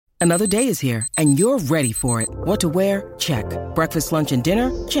Another day is here, and you're ready for it. What to wear? Check. Breakfast, lunch, and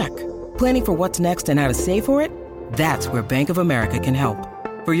dinner? Check. Planning for what's next and how to save for it? That's where Bank of America can help.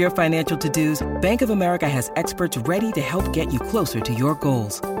 For your financial to-dos, Bank of America has experts ready to help get you closer to your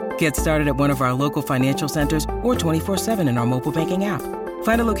goals. Get started at one of our local financial centers or 24/7 in our mobile banking app.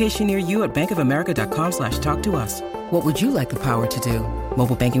 Find a location near you at bankofamerica.com/talktous. What would you like the power to do?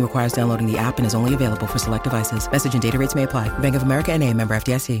 Mobile banking requires downloading the app and is only available for select devices. Message and data rates may apply. Bank of America N.A., member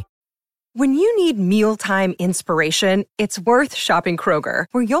FDIC. When you need mealtime inspiration, it's worth shopping Kroger,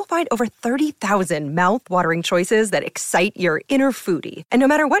 where you'll find over 30,000 mouth-watering choices that excite your inner foodie. And no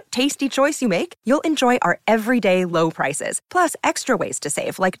matter what tasty choice you make, you'll enjoy our everyday low prices, plus extra ways to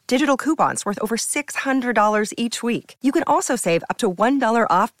save, like digital coupons worth over $600 each week. You can also save up to $1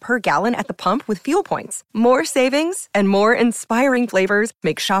 off per gallon at the pump with fuel points. More savings and more inspiring flavors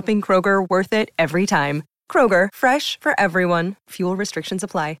make shopping Kroger worth it every time. Kroger, fresh for everyone. Fuel restrictions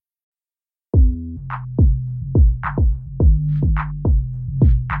apply.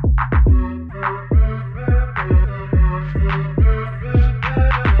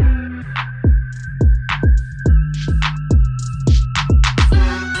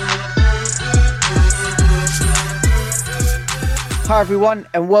 Hi everyone,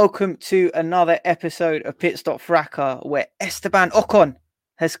 and welcome to another episode of Pit Stop Fracas, where Esteban Ocon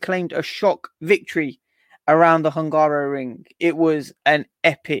has claimed a shock victory around the Hungaroring. It was an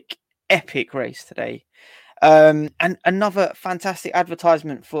epic race today. And another fantastic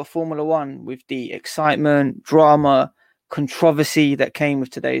advertisement for Formula One with the excitement, drama, controversy that came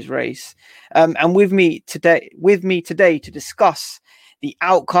with today's race. And with me today to discuss the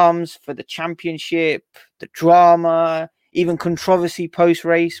outcomes for the championship, the drama, even controversy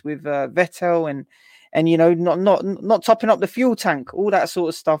post-race with Vettel and you know not topping up the fuel tank, all that sort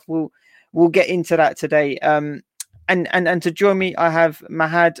of stuff. We'll get into that today. And to join me, I have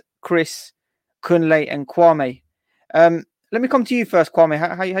Mahad, Chris, Kunle, and Kwame. Let me come to you first, Kwame.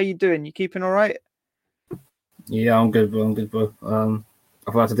 How you doing? You keeping all right? Yeah, I'm good, bro.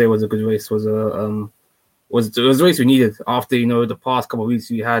 I thought today was a good race. Was a race we needed after the past couple of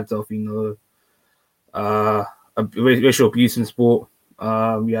weeks we had of racial abuse in sport.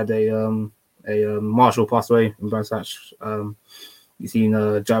 We had a marshal pass away in Brands Hatch. You've seen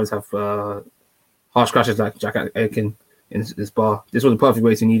drivers have harsh crashes like Jack Aitken in Spa. This was the perfect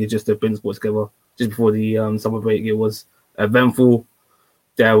race we needed just to bring the sport together. Just before the summer break, it was eventful.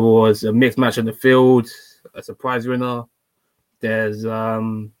 There was a mixed match in the field, a surprise winner. There's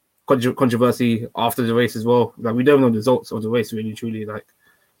controversy after the race as well. Like, we don't know the results of the race really, truly. Like,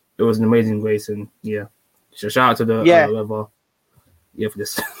 it was an amazing race, and yeah. So shout out to the whoever, for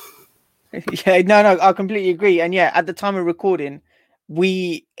this. Yeah, no, I completely agree. And yeah, at the time of recording,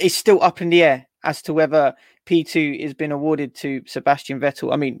 it's still up in the air as to whether P2 has been awarded to Sebastian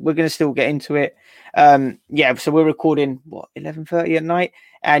Vettel. I mean, we're going to still get into it. So we're recording 11:30 at night,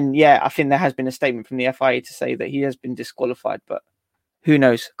 and yeah, I think there has been a statement from the FIA to say that he has been disqualified. But who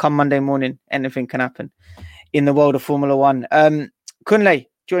knows? Come Monday morning, anything can happen in the world of Formula One. Kunle,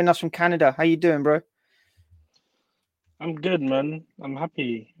 joining us from Canada. How you doing, bro? I'm good, man. I'm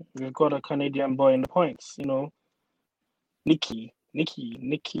happy. We've got a Canadian boy in the points, Nicky.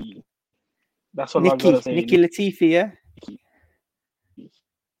 That's what I've got to say. Nicky Latifi, yeah?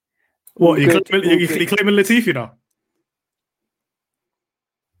 What, you claiming Latifi now?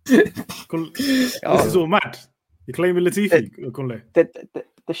 This is all mad. You're claiming Latifi, Kunle?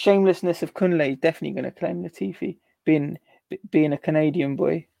 The shamelessness of Kunle is definitely going to claim Latifi, being a Canadian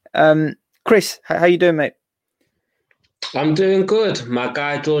boy. Chris, how you doing, mate? I'm doing good. My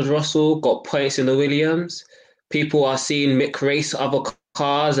guy George Russell got points in the Williams. People are seeing Mick race other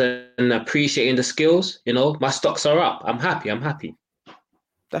cars and appreciating the skills. My stocks are up. I'm happy.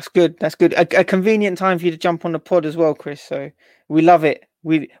 That's good. A convenient time for you to jump on the pod as well, Chris. So we love it.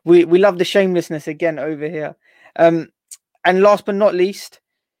 We love the shamelessness again over here. And last but not least,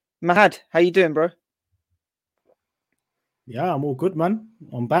 Mahad, how you doing, bro? Yeah, I'm all good, man.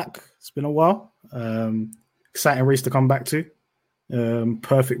 I'm back. It's been a while. Exciting race to come back to.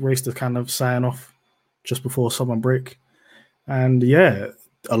 Perfect race to kind of sign off just before summer break. And yeah,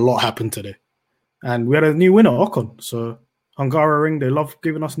 a lot happened today. And we had a new winner, Ocon. So Hungaroring, they love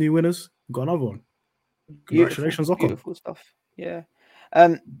giving us new winners. We've got another one. Congratulations, Ocon. Beautiful stuff. Yeah.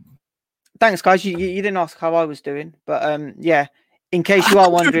 Thanks, guys. You didn't ask how I was doing, but yeah, in case you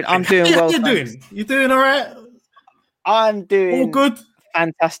are wondering, I'm doing well. You're doing all right? I'm doing all good.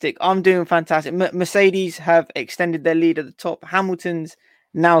 Fantastic. I'm doing fantastic. Mercedes have extended their lead at the top. Hamilton's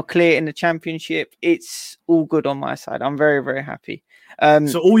now clear in the championship. It's all good on my side. I'm very, very happy.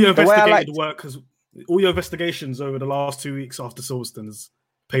 So all your investigations over the last 2 weeks after Silverstone has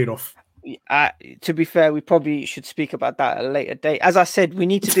paid off. To be fair, we probably should speak about that at a later date. As I said, we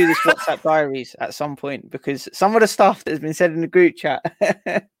need to do this WhatsApp diaries at some point because some of the stuff that has been said in the group chat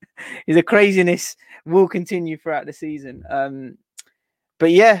is the craziness will continue throughout the season.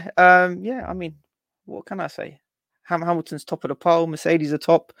 But yeah, I mean, what can I say? Hamilton's top of the pole, Mercedes are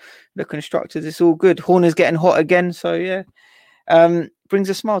top, the constructors, it's all good. Horner's getting hot again, so yeah, brings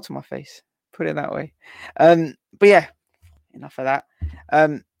a smile to my face, put it that way. But yeah, enough of that.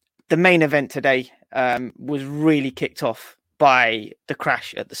 The main event today was really kicked off by the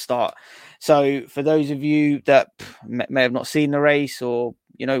crash at the start. So for those of you that may have not seen the race or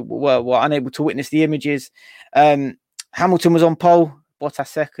were unable to witness the images, Hamilton was on pole, Bottas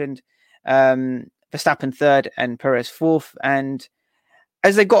second, Verstappen third, and Perez fourth. And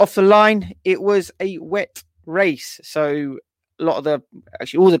as they got off the line, it was a wet race. So all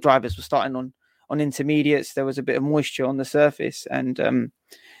the drivers were starting on intermediates. There was a bit of moisture on the surface, and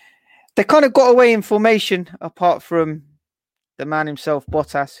they kind of got away in formation, apart from the man himself,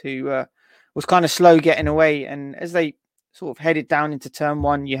 Bottas, who was kind of slow getting away. And as they sort of headed down into turn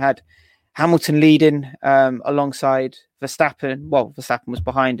one, you had Hamilton leading alongside Verstappen. Well, Verstappen was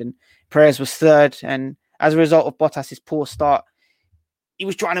behind and Perez was third. And as a result of Bottas's poor start, he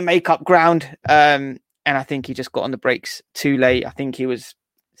was trying to make up ground. And I think he just got on the brakes too late. I think he was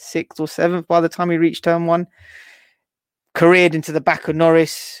 6th or 7th by the time he reached turn one. Careered into the back of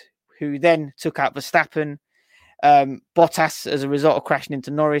Norris, who then took out Verstappen. Bottas, as a result of crashing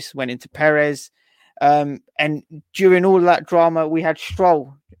into Norris, went into Perez. And during all of that drama, we had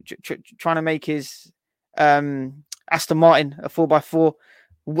Stroll trying to make his Aston Martin a 4x4.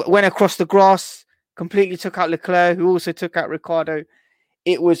 Went across the grass, completely took out Leclerc, who also took out Ricciardo.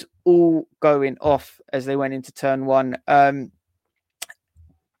 It was all going off as they went into turn one.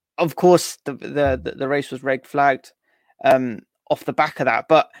 Of course, the race was red flagged off the back of that.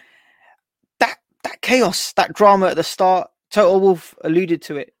 But that chaos, that drama at the start, Toto Wolff alluded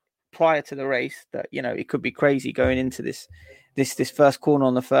to it prior to the race that, it could be crazy going into this first corner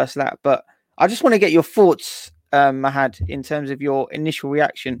on the first lap. But I just want to get your thoughts, Mahad, in terms of your initial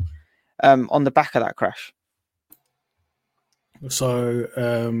reaction on the back of that crash. So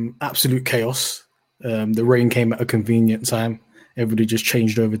absolute chaos. The rain came at a convenient time. Everybody just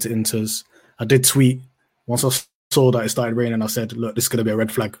changed over to Inters. I did tweet once I saw that it started raining. I said, look, this is going to be a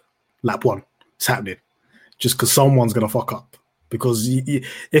red flag. Lap one. It's happening. Just because someone's going to fuck up. Because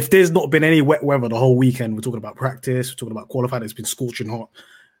if there's not been any wet weather the whole weekend, we're talking about practice, we're talking about qualifying, it's been scorching hot.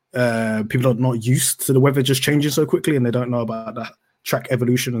 People are not used to the weather just changing so quickly and they don't know about that track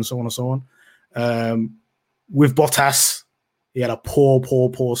evolution and so on and so on. With Bottas, he had a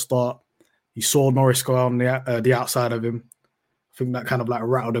poor start. You saw Norris go on the outside of him. I think that kind of like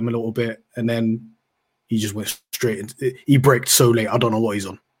rattled him a little bit. And then he just went straight into he braked so late. I don't know what he's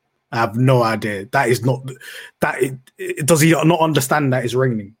on. I have no idea. That is not that. Does he not understand that it's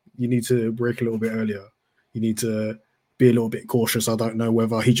raining? You need to brake a little bit earlier. You need to be a little bit cautious. I don't know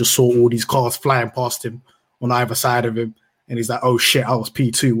whether he just saw all these cars flying past him on either side of him, and he's like, "Oh shit, I was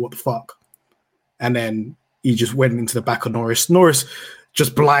P2. What the fuck?" And then he just went into the back of Norris. Norris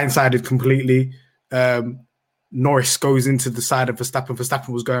just blindsided completely. Norris goes into the side of Verstappen. Verstappen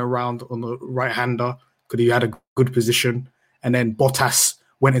was going around on the right-hander because he had a good position, and then Bottas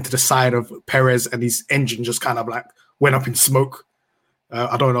went into the side of Perez and his engine just kind of like went up in smoke.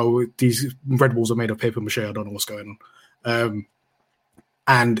 I don't know. These Red Bulls are made of paper mache. I don't know what's going on.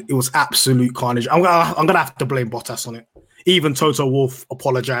 And it was absolute carnage. I'm gonna have to blame Bottas on it. Even Toto Wolff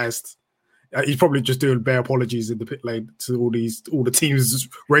apologized. He's probably just doing bare apologies in the pit lane to all the teams'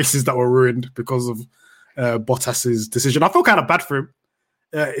 races that were ruined because of Bottas's decision. I feel kind of bad for him.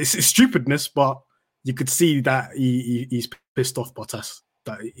 It's stupidness, but you could see that he's pissed off Bottas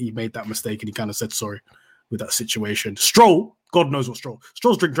that he made that mistake and he kind of said sorry with that situation. Stroll, God knows what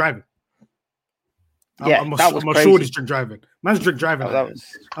Stroll's drink driving. Yeah, I'm that was crazy. sure he's drink driving. Man's drink driving.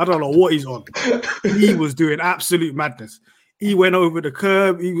 I don't know what he's on. He was doing absolute madness. He went over the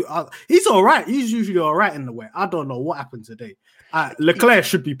curb. He's all right. He's usually all right in the way. I don't know what happened today. Leclerc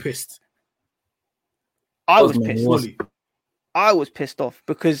should be pissed. I was pissed. I was pissed off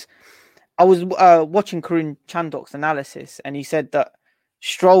because I was watching Karun Chandok's analysis, and he said that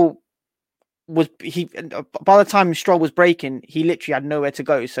Stroll by the time Stroll was braking, he literally had nowhere to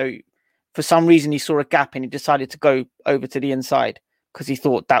go. So for some reason, he saw a gap and he decided to go over to the inside because he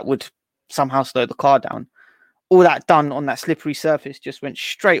thought that would somehow slow the car down. All that done on that slippery surface just went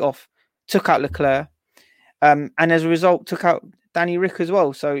straight off, took out Leclerc, and as a result, took out Danny Rick as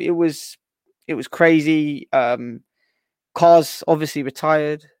well. So it was crazy. Cars obviously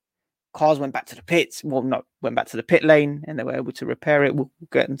retired. cars went back to the pits. Well, not went back to the pit lane, and they were able to repair it. We'll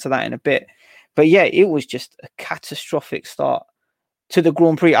get into that in a bit. But yeah, it was just a catastrophic start to the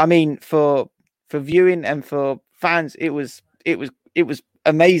Grand Prix. I mean, for viewing and for fans, it was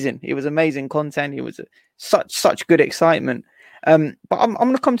amazing. It was amazing content. It was such good excitement. But I'm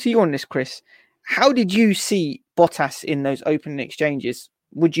going to come to you on this, Chris. How did you see Bottas in those opening exchanges?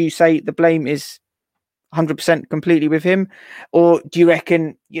 Would you say the blame is 100% completely with him, or do you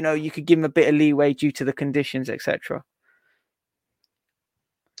reckon you could give him a bit of leeway due to the conditions, etc.?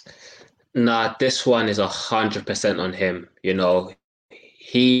 Nah, this one is 100% on him.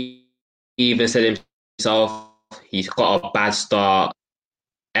 He even said himself he's got a bad start.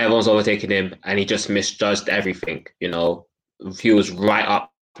 Everyone's overtaking him, and he just misjudged everything. He was right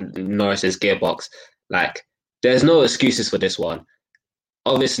up Norris's gearbox. Like, there's no excuses for this one.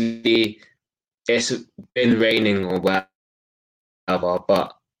 Obviously, it's been raining or whatever,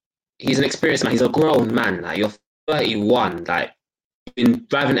 but he's an experienced man. He's a grown man. Like, you're 31. Like, you've been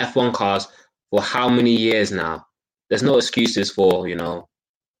driving F1 cars for how many years now? There's no excuses for,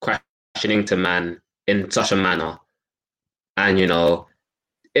 crashing into man in such a manner. And,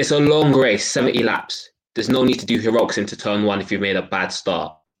 it's a long race, 70 laps. There's no need to do heroics into turn one if you made a bad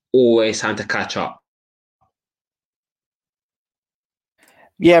start. Always time to catch up.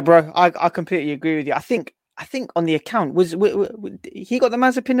 Yeah, bro, I completely agree with you. I think on the account he got the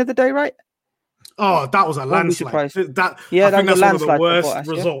Mazepin of the day, right? Oh, that was a landslide. I think that's one of the worst Bottas,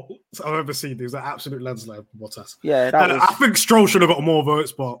 results I've ever seen. It was an absolute landslide for Bottas. Yeah, I think Stroll should have got more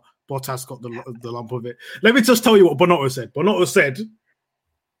votes, but Bottas got the lump of it. Let me just tell you what Bonotto said. Bonotto said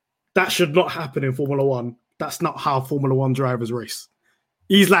that should not happen in Formula One. That's not how Formula One drivers race.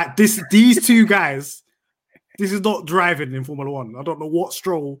 He's like, these two guys, this is not driving in Formula One. I don't know what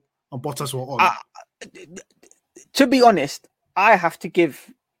Stroll and Bottas were on. To be honest, I have to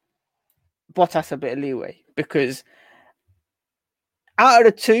give Bottas a bit of leeway, because out of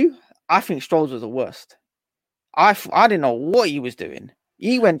the two, I think Stroll's was the worst. I didn't know what he was doing.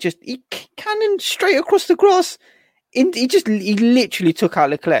 He cannon straight across the grass. He literally took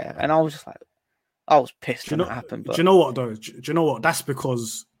out Leclerc, and I was just like, I was pissed when that happened. But do you know what though? Do you know what? That's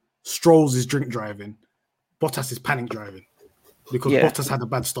because Stroll's is drink driving, Bottas is panic driving, because Bottas had a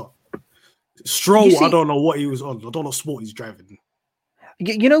bad start. Stroll, I don't know what he was on. I don't know what sport he's driving.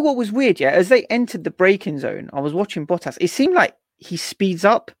 You know what was weird? Yeah, as they entered the braking zone, I was watching Bottas. It seemed like he speeds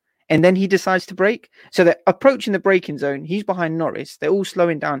up and then he decides to brake. So they're approaching the braking zone. He's behind Norris. They're all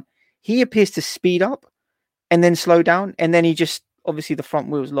slowing down. He appears to speed up and then slow down, and then he just obviously the front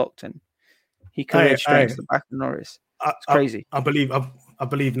wheel's locked and he carried straight into the back of Norris. It's crazy. I believe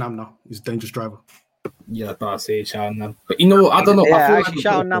Namna is a dangerous driver. Yeah, that's it. Shout out Nam. But you know what? I don't know. Yeah, I feel actually,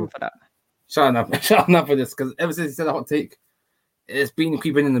 shout out Nam for that. Shout out Nam for this, because ever since he said a hot take, it's been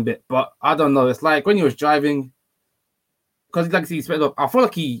creeping in a bit. But I don't know. It's like when he was driving, because like he sped up. I feel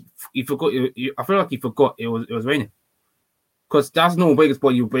like he forgot. I feel like he forgot it was raining, because that's no break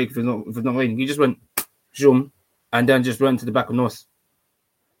spot you break if it's not raining. He just went zoom and then just went to the back of Norris.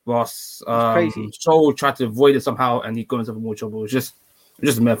 Ross, Stroll tried to avoid it somehow, and he got himself in more trouble. It was just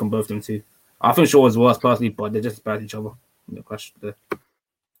a mess from both of them too. I think Stroll was worse personally, but they're just bad at each other. Clash there.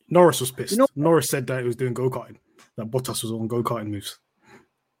 Norris was pissed. Norris said that he was doing go-karting, that Bottas was on go-karting moves.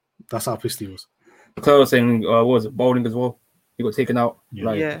 That's how pissed he was. Leclerc was saying, what was it, bowling as well? He got taken out.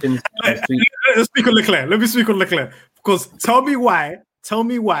 Yeah. Let's speak on Leclerc. Let me speak on Leclerc. Because tell me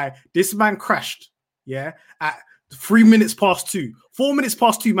why this man crashed, at 3 minutes past 2. 4 minutes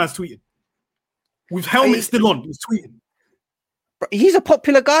past 2, man's tweeting. With helmet still on, he's tweeting. He's a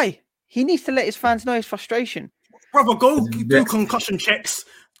popular guy. He needs to let his fans know his frustration. Brother, go do concussion checks.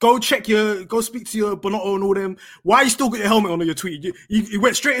 Go speak to your Bonotto and all them. Why you still got your helmet on your tweet? You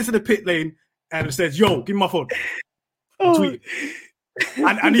went straight into the pit lane and it says, yo, give me my phone. Tweet.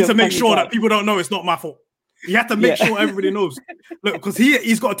 I need to make sure that people don't know it's not my fault. You have to make sure everybody knows. Look, because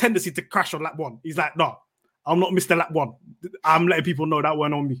he's got a tendency to crash on lap 1. He's like, no, I'm not Mr. Lap 1. I'm letting people know that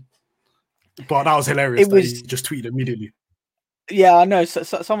weren't on me. But that was hilarious. He just tweeted immediately. Yeah, I know. So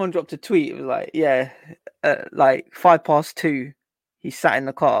someone dropped a tweet. It was like, like 5 past 2, he sat in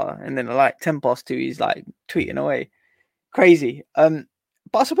the car, and then like 10 past 2, he's like tweeting away. Crazy. But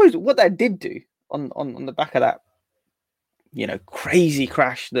I suppose what that did do on the back of that, crazy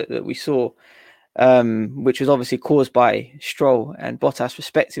crash that we saw, which was obviously caused by Stroll and Bottas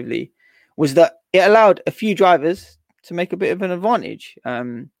respectively, was that it allowed a few drivers to make a bit of an advantage.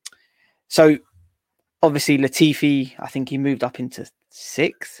 So obviously Latifi, I think he moved up into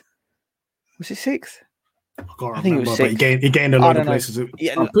 6th. Was it 6th? I think it was 6th. He gained a lot of places.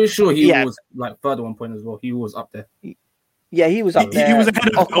 I'm pretty sure he was like third at one point as well. He was up there. Yeah, he was up there. He was ahead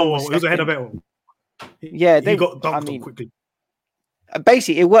of Ocon Vettel. He was ahead of Vettel. Yeah, he got dunked on quickly.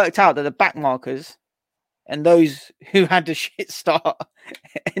 Basically, it worked out that the back markers and those who had the shit start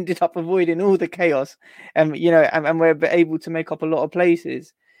ended up avoiding all the chaos, and and we're able to make up a lot of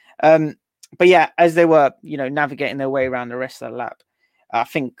places. But yeah, as they were, navigating their way around the rest of the lap, I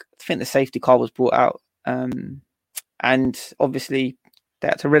think the safety car was brought out, and obviously they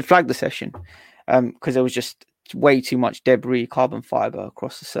had to red flag the session because there was just way too much debris, carbon fiber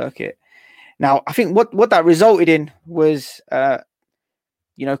across the circuit. Now, I think what that resulted in was,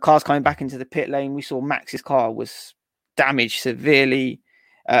 cars coming back into the pit lane. We saw Max's car was damaged severely.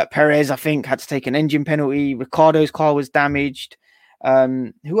 Perez, I think, had to take an engine penalty. Ricciardo's car was damaged.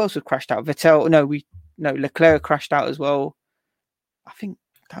 Who else was crashed out? Vettel? No, Leclerc crashed out as well. I think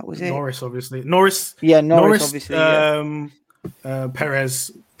that was it. Norris, obviously. Norris, obviously.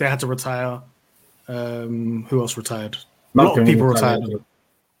 Perez, they had to retire. Who else retired? A lot of people retired.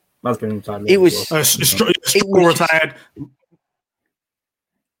 It was Stroll retired.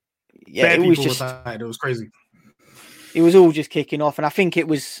 Yeah, it was just retired. It was crazy. It was all just kicking off, and I think it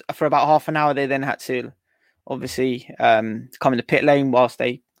was for about half an hour. They then had to obviously come in the pit lane whilst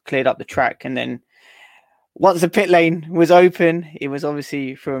they cleared up the track, and then once the pit lane was open, it was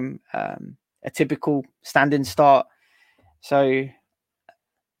obviously from a typical standing start. So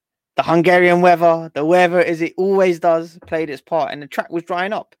the Hungarian weather, as it always does, played its part, and the track was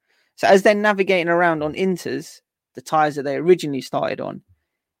drying up. So as they're navigating around on Inters, the tyres that they originally started on,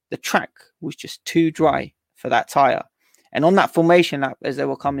 the track was just too dry for that tyre. And on that formation lap, as they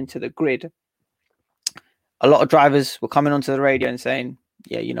were coming to the grid, a lot of drivers were coming onto the radio and saying,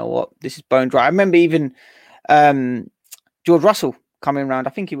 yeah, you know what, this is bone dry. I remember even George Russell coming around.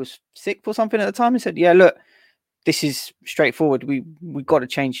 I think he was sick or something at the time, and said, yeah, look, this is straightforward. We got to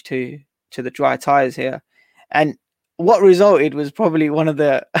change to the dry tyres here. And what resulted was probably one of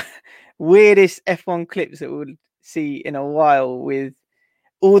the weirdest F1 clips that we'll see in a while, with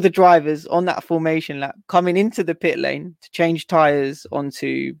all the drivers on that formation lap coming into the pit lane to change tyres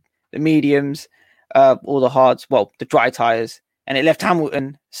onto the mediums, or the hards, well, the dry tyres. And it left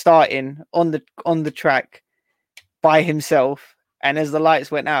Hamilton starting on the track by himself. And as the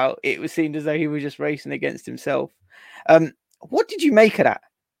lights went out, it was seemed as though he was just racing against himself. What did you make of that,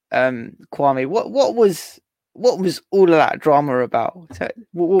 Kwame? What was all of that drama about?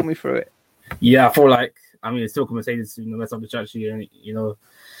 Walk me through it. Yeah, I feel like, it's still Mercedes, the rest of the track, and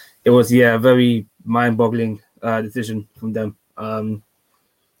it was a very mind-boggling decision from them.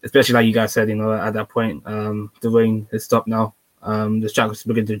 Especially like you guys said, at that point, the rain has stopped now. The track was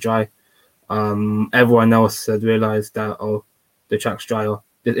beginning to dry. Everyone else had realized that the track's drier.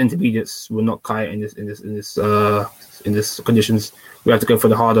 The intermediates will not kite in this conditions. We have to go for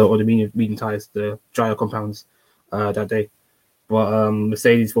the harder or the medium tires, the drier compounds that day. But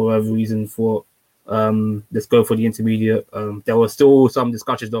Mercedes, for whatever reason, thought, let's go for the intermediate. There was still some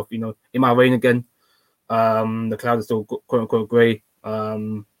discussions of, it might rain again. The clouds are still quote unquote grey.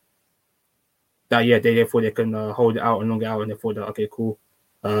 Therefore they can hold it out and long it out, and they thought that, okay, cool.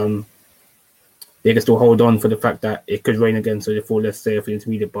 They can still hold on for the fact that it could rain again, so therefore let's stay for the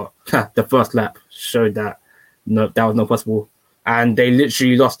intermediate. But the first lap showed that that was not possible, and they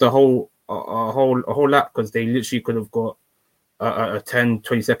literally lost a whole lap, because they literally could have got a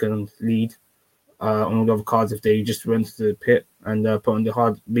 10-20 second lead on all the other cars if they just went to the pit and put on the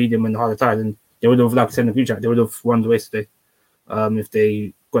hard medium and the harder tires, and they would have, like I said in the future, they would have won the race today if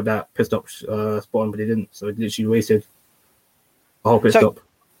they got that pit stop spot on, but they didn't. So it literally wasted a whole pit stop.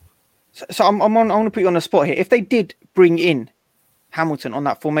 So I'm going to put you on the spot here. If they did bring in Hamilton on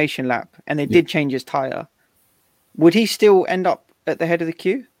that formation lap and they did change his tyre, would he still end up at the head of the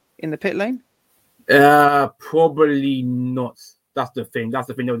queue in the pit lane? Probably not. That's the thing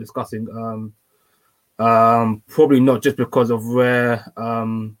they were discussing. Probably not, just because of where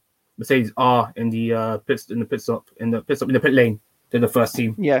Mercedes are in the pit lane. They're the first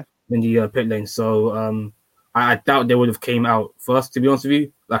team in the pit lane. So I doubt they would have came out first, to be honest with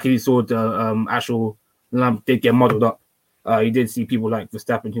you. Like, if you saw the actual lamp did get modelled up, you did see people like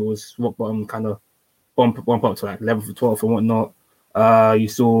Verstappen, who was rock bottom, kind of bump up to like 11th or 12th and whatnot. You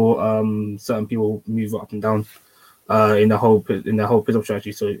saw certain people move up and down in the whole pit stop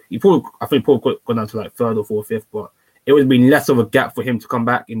strategy. So I think Paul could go down to like 3rd or 4th, 5th, but it would have been less of a gap for him to come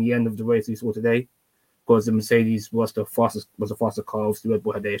back in the end of the race we saw today, because the Mercedes was the faster car. Obviously, Red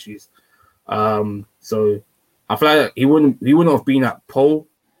Bull had their issues. So I feel like he wouldn't have been at pole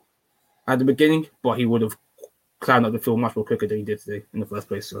at the beginning, but he would have climbed up the field much more quicker than he did today in the first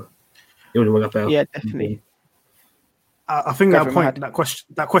place. So it would have went up better. Yeah, definitely. I think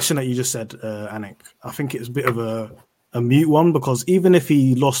that question that you just said, Anik, I think it's a bit of a a mute one, because even if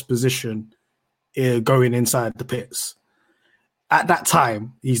he lost position going inside the pits, at that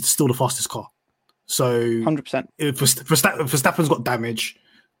time, he's still the fastest car. So 100%. If Verstappen's got damage,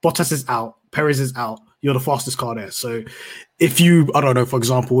 Bottas is out, Perez is out, you're the fastest car there. So if you, I don't know, for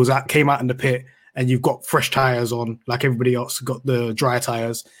example, came out in the pit and you've got fresh tires on, like everybody else got the dry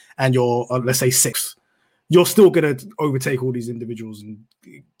tires, and you're, let's say, sixth, you're still going to overtake all these individuals and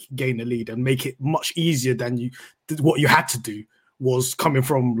gain the lead and make it much easier than what you had to do was coming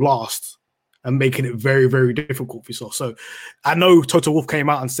from last and making it very, very difficult for yourself. So I know Toto Wolff came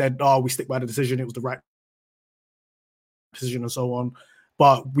out and said, we stick by the decision. It was the right decision and so on.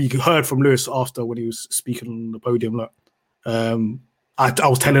 But we heard from Lewis after when he was speaking on the podium, look, I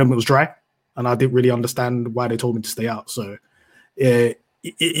was telling him it was dry and I didn't really understand why they told me to stay out. So you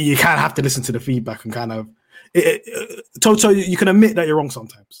kind of have to listen to the feedback and kind of, Toto, you can admit that you're wrong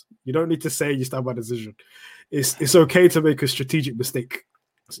sometimes. You don't need to say you stand by the decision. It's okay to make a strategic mistake.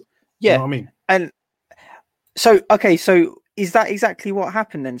 Yeah, you know what I mean? And so is that exactly what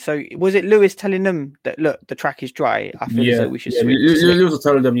happened then? So was it Lewis telling them that, look, the track is dry? I feel as though we should switch. Lewis was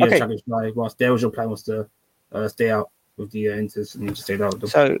telling them, the track is dry. Whilst their original plan was to stay out with the Inters and just stay out with them.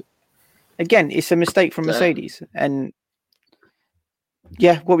 So again, it's a mistake from Mercedes. And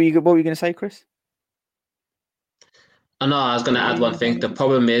yeah, what were you going to say, Chris? No, I was going to add one thing. The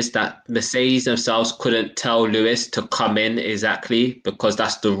problem is that Mercedes themselves couldn't tell Lewis to come in exactly, because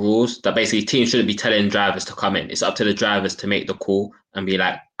that's the rules. That basically teams shouldn't be telling drivers to come in. It's up to the drivers to make the call and be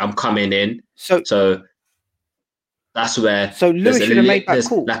like, I'm coming in. So that's where... So Lewis should have made that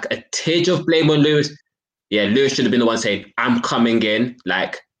call. Like a tinge of blame on Lewis. Yeah, Lewis should have been the one saying, I'm coming in.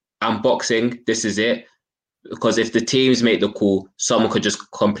 Like, I'm boxing. This is it. Because if the teams make the call, someone could just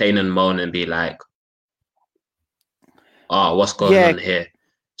complain and moan and be like, what's going on here?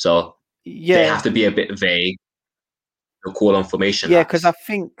 So they have to be a bit vague to call on formation. Yeah, because I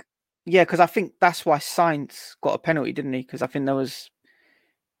think that's why Sainz got a penalty, didn't he? Because I think there was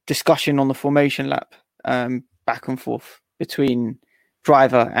discussion on the formation lap, back and forth between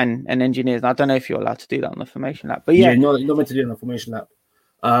driver and engineers. And I don't know if you're allowed to do that on the formation lap, but you're not meant to do it on the formation lap.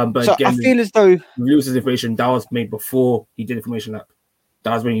 But so again, I feel as though Lewis's information that was made before he did the formation lap.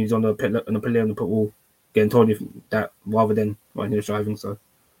 That was when he was on the pit wall, getting told that rather than when he was driving. So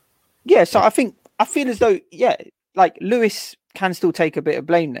I feel as though like Lewis can still take a bit of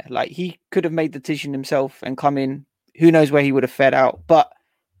blame there. Like he could have made the decision himself and come in. Who knows where he would have fed out? But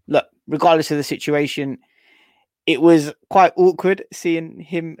look, regardless of the situation, it was quite awkward seeing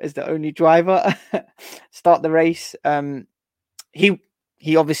him as the only driver start the race.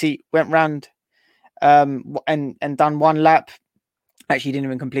 He obviously went round and done one lap. Actually, didn't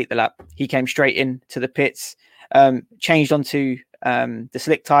even complete the lap. He came straight into the pits, changed onto the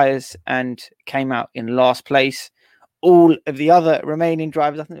slick tires, and came out in last place. All of the other remaining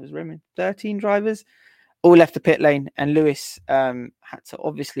drivers, I think it was 13 drivers, all left the pit lane, and Lewis had to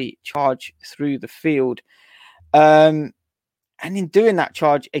obviously charge through the field. And in doing that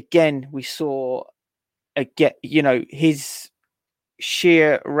charge, again, we saw his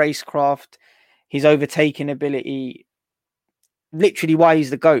sheer racecraft, his overtaking ability. Literally why he's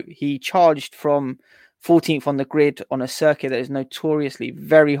the GOAT. He charged from 14th on the grid on a circuit that is notoriously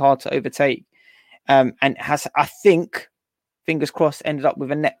very hard to overtake, and has, I think, fingers crossed, ended up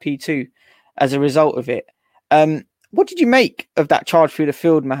with a net P2 as a result of it. What did you make of that charge through the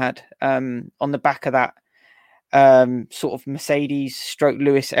field, Mahad, on the back of that sort of Mercedes stroke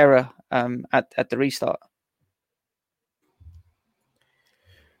Lewis error at the restart?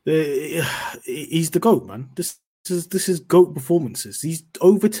 He's the GOAT, man. This is GOAT performances. He's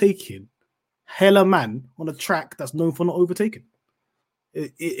overtaking hella man on a track that's known for not overtaking.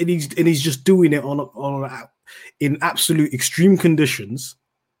 And he's just doing it in absolute extreme conditions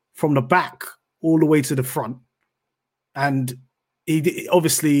from the back all the way to the front. And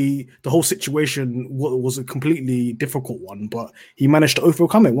obviously the whole situation was a completely difficult one, but he managed to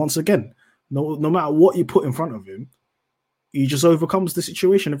overcome it once again. No matter what you put in front of him, he just overcomes the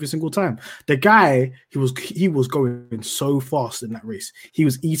situation every single time. The guy, he was going so fast in that race. He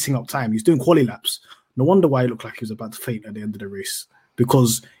was eating up time. He was doing quali laps. No wonder why he looked like he was about to faint at the end of the race,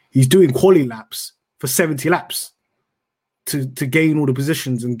 because he's doing quali laps for 70 laps to gain all the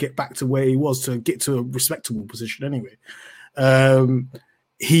positions and get back to where he was, to get to a respectable position anyway.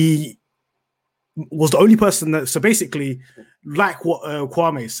 He was the only person that, so basically, like what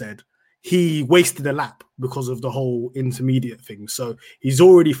Kwame said, he wasted a lap because of the whole intermediate thing. So he's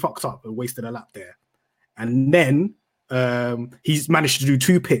already fucked up and wasted a lap there. And then he's managed to do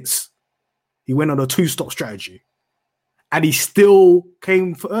 2 pits. He went on a 2-stop strategy. And he still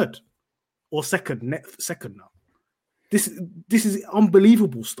came third or second now. This is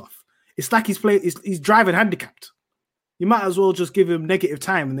unbelievable stuff. It's like he's driving handicapped. You might as well just give him negative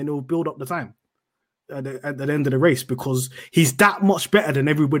time and then he'll build up the time at the end of the race, because he's that much better than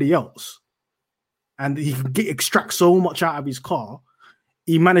everybody else. And he can extract so much out of his car.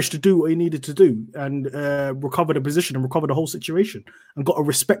 He managed to do what he needed to do and recover the position and recover the whole situation and got a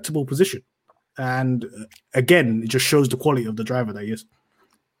respectable position. And again, it just shows the quality of the driver that he is.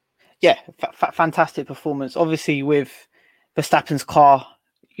 Yeah, fantastic performance. Obviously, with Verstappen's car,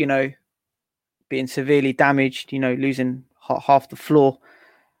 being severely damaged, losing half the floor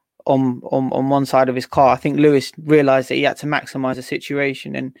on one side of his car, I think Lewis realised that he had to maximise the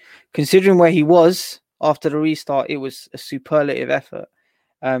situation. And considering where he was after the restart, it was a superlative effort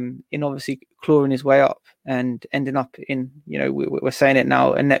in obviously clawing his way up and ending up in, we're saying it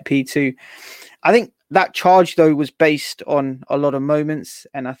now, a net P2. I think that charge, though, was based on a lot of moments.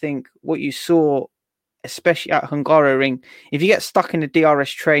 And I think what you saw, especially at Hungaroring, if you get stuck in the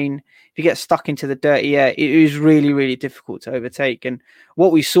DRS train, if you get stuck into the dirty air, it is really, really difficult to overtake. And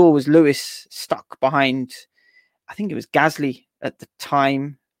what we saw was Lewis stuck behind, I think it was Gasly at the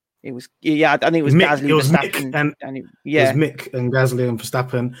time. It was, I think it was Mick, Gasly. It was Verstappen, Mick and it was Mick and Gasly and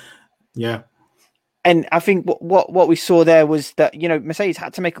Verstappen. Yeah. And I think what we saw there was that, Mercedes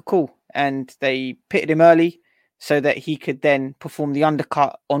had to make a call and they pitted him early so that he could then perform the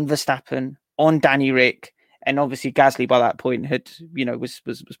undercut on Verstappen, on Danny Rick. And obviously Gasly by that point had, was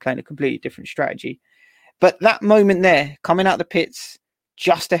playing a completely different strategy. But that moment there, coming out the pits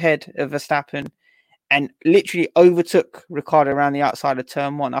just ahead of Verstappen and literally overtook Ricciardo around the outside of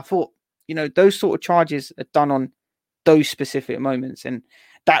turn one, I thought, those sort of charges are done on those specific moments. And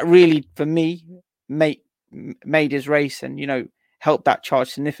that really, for me, made his race and, helped that charge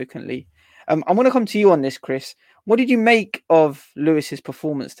significantly. I want to come to you on this, Chris. What did you make of Lewis's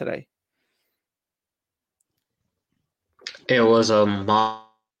performance today? It was a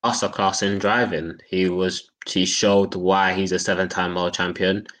masterclass in driving. He showed why he's a 7-time world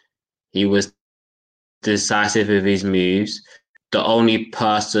champion. He was decisive with his moves. The only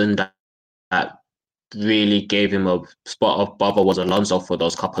person that really gave him a spot of bother was Alonso for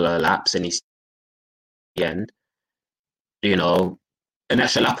those couple of laps, and he's the end. An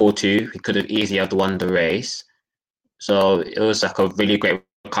extra lap or two, he could have easily won the race. So it was like a really great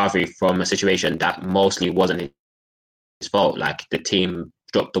recovery from a situation that mostly wasn't his fault. Like the team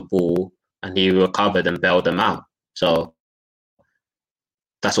dropped the ball and he recovered and bailed them out. So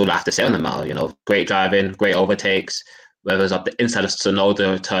that's all I have to say on the matter. Great driving, great overtakes, whether it's up the inside of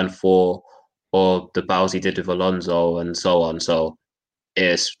Tsunoda turn 4 or the battles he did with Alonso and so on. So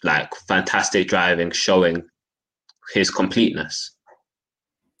it's like fantastic driving, showing his completeness.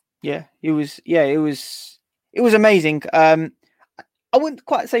 Yeah, it was amazing. I wouldn't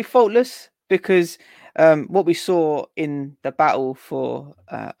quite say faultless, because what we saw in the battle for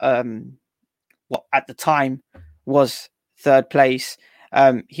what at the time was third place,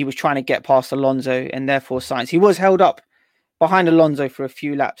 he was trying to get past Alonso and therefore Sainz. He was held up behind Alonso for a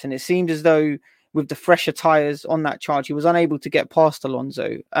few laps, and it seemed as though with the fresher tyres on that charge, he was unable to get past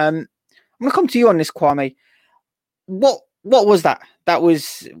Alonso. I'm going to come to you on this, Kwame. What was that?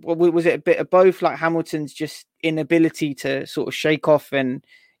 Was it a bit of both, like Hamilton's just inability to sort of shake off and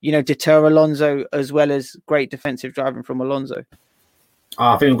deter Alonso, as well as great defensive driving from Alonso?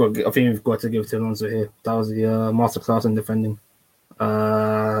 I think we've got to give it to Alonso here. That was the masterclass in defending.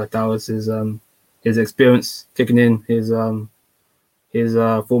 That was his experience kicking in, his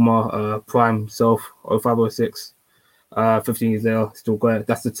former prime self, 0506, 15 years there, still going.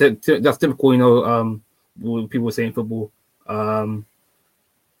 That's that's typical, what people say in football.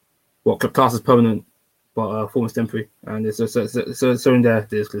 Class is permanent, but form is temporary, and it's so in there.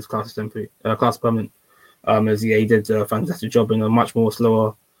 This class is temporary, class is permanent. As he did a fantastic job in a much more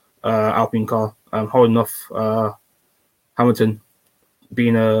slower Alpine car, holding off Hamilton,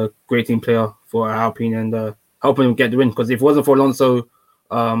 being a great team player for Alpine and helping him get the win. Because if it wasn't for Alonso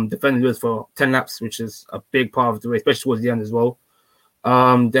defending Lewis for 10 laps, which is a big part of the race, especially towards the end as well,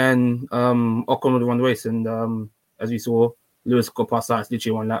 then Ocon would have won the race. And as we saw, Lewis got past that. It's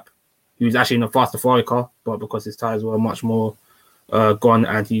literally one lap. He was actually in a faster Ferrari car, but because his tyres were much more gone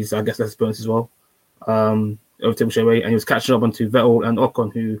and he's, I guess, less experienced as well, overtook straight away, and he was catching up onto Vettel and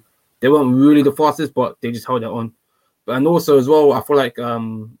Ocon, who they weren't really the fastest, but they just held it on. And also as well, I feel like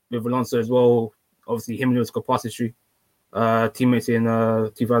with Alonso as well, obviously him and Lewis got past history, teammates in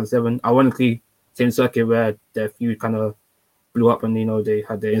 2007. Ironically, same circuit where their feud kind of blew up and they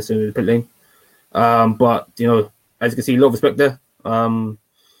had their incident with the pit lane. But as you can see, a lot of respect there.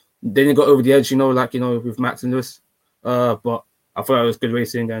 They didn't go over the edge, with Max and Lewis. But I thought it was good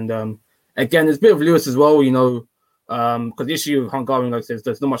racing. And again, there's a bit of Lewis as well, Because the issue of Hungarian, like I said,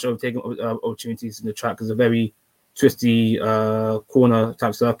 there's not much overtaking opportunities in the track. It's a very twisty corner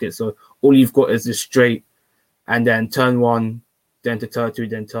type circuit. So all you've got is this straight, and then turn 1, then to turn 2,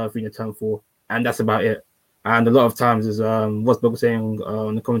 then turn 3, then turn 4, and that's about it. And a lot of times, as Rosberg was saying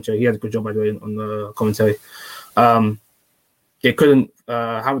on the commentary, he had a good job by the way on the commentary. They couldn't.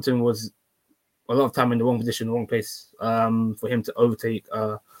 Hamilton was a lot of time in the wrong position, the wrong place for him to overtake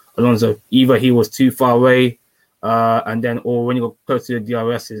Alonso. Either he was too far away, and then, or when he got close to the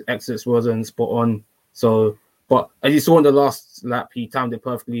DRS, his exits wasn't spot on. So, but as you saw in the last lap, he timed it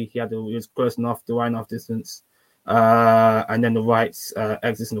perfectly. He was close enough, the right enough distance, and then the right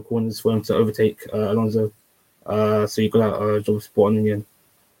exits in the corners for him to overtake Alonso. So he got a job spot on in the end.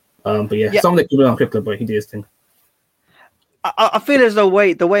 But yeah, some of it could be done quicker, but he did his thing. I feel as though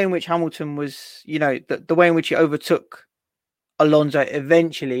the way in which Hamilton was, the way in which he overtook Alonso,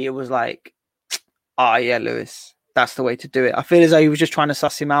 eventually it was like, yeah, Lewis, that's the way to do it. I feel as though he was just trying to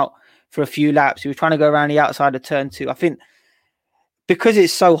suss him out for a few laps. He was trying to go around the outside of turn 2. I think because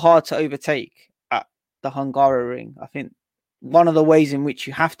it's so hard to overtake at the Hungaroring, I think one of the ways in which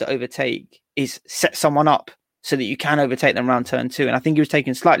you have to overtake is set someone up so that you can overtake them around turn 2. And I think he was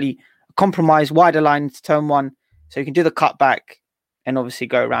taking slightly compromised, wider line to turn 1. So you can do the cutback and obviously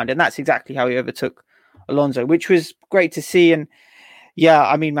go around. And that's exactly how he overtook Alonso, which was great to see. And yeah,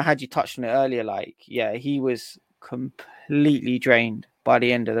 I mean, Mahad, you touched on it earlier. Like, yeah, he was completely drained by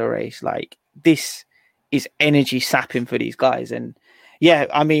the end of the race. Like, this is energy sapping for these guys. And yeah,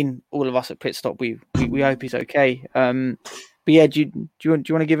 I mean, all of us at Pit Stop, we hope he's okay. But yeah, do you want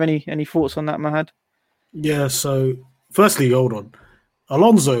to give any thoughts on that, Mahad? Yeah, so firstly, hold on.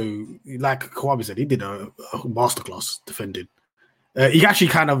 Alonso, like Kwame said, he did a masterclass defending. He actually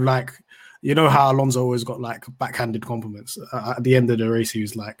kind of like, how Alonso always got like backhanded compliments. At the end of the race, he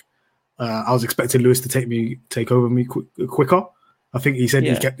was like, I was expecting Lewis to take over me quicker. I think he said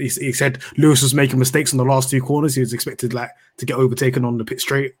he said Lewis was making mistakes on the last 2 corners. He was expected like to get overtaken on the pit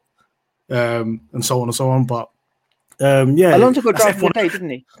straight, and so on and so on. But yeah, Alonso got driver of the day, didn't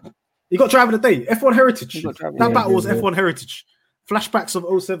he? He got driver of the day. F1 heritage. That battle was F1 heritage. Flashbacks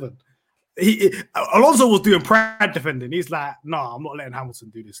of 07. Alonso was doing pride defending. He's like, nah, I'm not letting Hamilton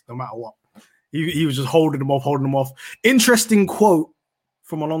do this, no matter what. He was just holding them off. Interesting quote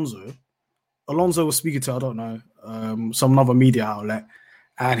from Alonso. Alonso was speaking to, I don't know, some other media outlet,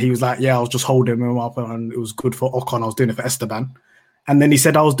 and he was like, yeah, I was just holding him up, and it was good for Ocon. I was doing it for Esteban. And then he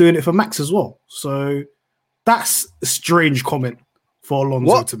said I was doing it for Max as well. So that's a strange comment for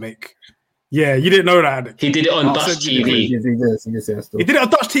Alonso to make. Yeah, you didn't know that. He did it on Dutch TV. He did it on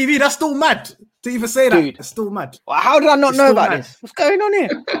Dutch TV. That's still mad to even say that. Dude, it's still mad. Well, how did I not know about this? What's going on here?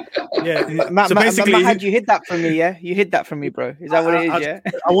 Yeah, so basically, you hid that from me. Yeah, you hid that from me, bro. Is that what it is? Yeah.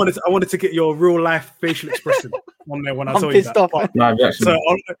 I wanted to get your real life facial expression on there when I told you that.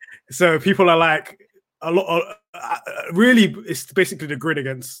 So people are like really, it's basically the grid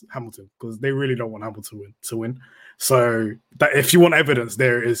against Hamilton because they really don't want Hamilton to win. So that if you want evidence,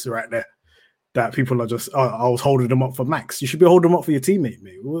 there it is right there. That people are just, I was holding them up for Max. You should be holding them up for your teammate,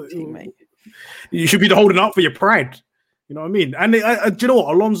 mate. You should be holding up for your pride. You know what I mean? And do you know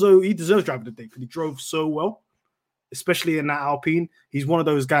what? Alonso, he deserves driving the day because he drove so well, especially in that Alpine. He's one of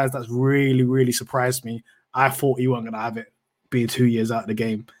those guys that's really, really surprised me. I thought he wasn't going to have it being 2 years out of the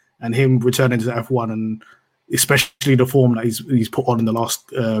game. And him returning to F1 and especially the form that he's put on in the last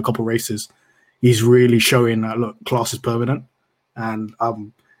couple of races, he's really showing that, look, class is permanent.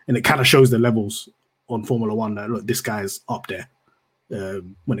 And it kind of shows the levels on Formula One that, look, this guy's up there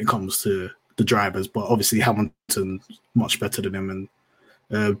when it comes to the drivers. But obviously Hamilton's much better than him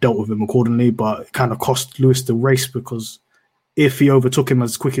and dealt with him accordingly. But it kind of cost Lewis the race because if he overtook him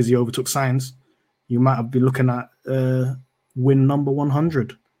as quick as he overtook Sainz, you might have been looking at win number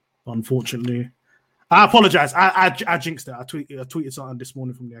 100. Unfortunately, I apologize. I jinxed it. I tweeted something this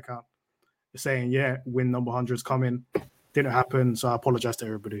morning from the account saying, yeah, win number 100's coming. Didn't happen, so I apologize to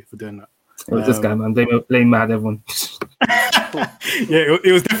everybody for doing that. It was this guy, man. Blame mad everyone. Yeah,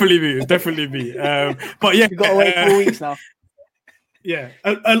 it was definitely me. But yeah, you got away 4 weeks now. Yeah,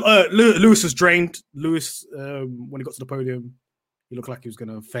 Lewis was drained. Lewis, when he got to the podium, he looked like he was going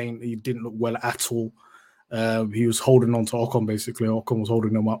to faint. He didn't look well at all. He was holding on to Ocon, basically. Ocon was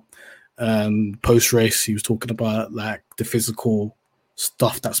holding him up. Post race, he was talking about like the physical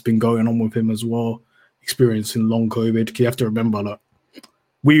stuff that's been going on with him as well. Experiencing long COVID. You have to remember that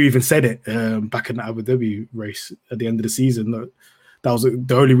we even said it back in the Abu Dhabi race at the end of the season that was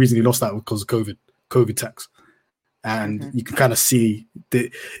the only reason he lost that was because of COVID tax. And you can kind of see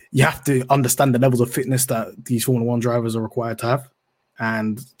that you have to understand the levels of fitness that these Formula One drivers are required to have.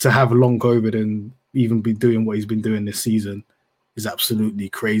 And to have long COVID and even be doing what he's been doing this season is absolutely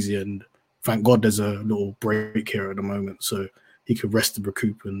crazy. And thank God there's a little break here at the moment, so he could rest and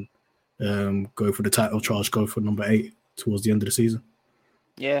recoup and go for the title charge, go for number 8 towards the end of the season.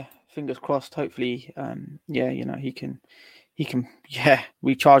 Yeah, fingers crossed. Hopefully, he can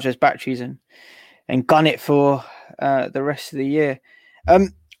recharge his batteries and gun it for the rest of the year. I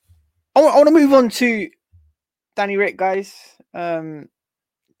want to move on to Danny Rick, guys.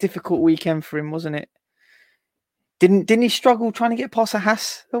 Difficult weekend for him, wasn't it? Didn't he struggle trying to get past a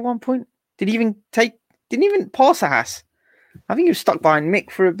Haas at one point? Didn't even pass a Haas. I think he was stuck behind Mick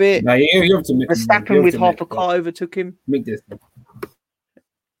for a bit. No, you have to Mick. Verstappen with half a car overtook him. Mick this.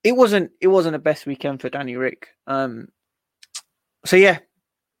 It wasn't a best weekend for Danny Rick. So yeah,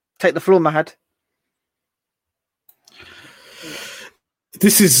 take the floor, Mahad.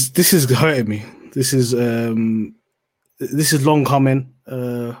 This is hurting me. This is long coming.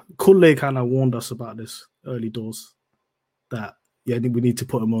 Kulle kind of warned us about this early doors, that I think we need to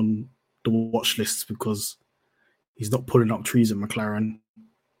put him on the watch list because he's not pulling up trees at McLaren.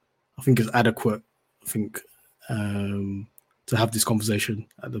 I think it's adequate. I think to have this conversation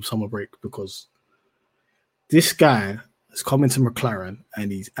at the summer break, because this guy has come into McLaren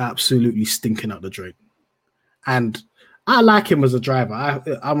and he's absolutely stinking out the drain. And I like him as a driver.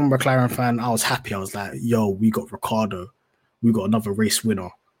 I'm a McLaren fan. I was happy. I was like, yo, we got Ricciardo. We got another race winner.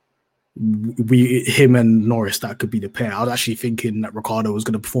 Him and Norris, that could be the pair. I was actually thinking that Ricciardo was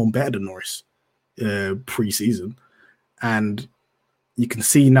going to perform better than Norris pre-season. And you can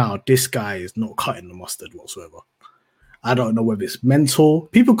see now this guy is not cutting the mustard whatsoever. I don't know whether it's mental.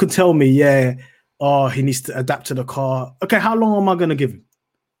 People could tell me, he needs to adapt to the car. Okay, how long am I going to give him?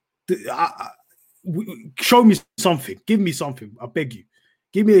 Show me something. Give me something. I beg you.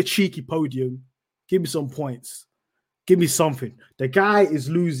 Give me a cheeky podium. Give me some points. Give me something. The guy is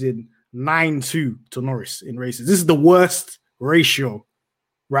losing 9-2 to Norris in races. This is the worst ratio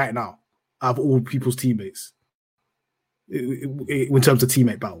right now of all people's teammates in terms of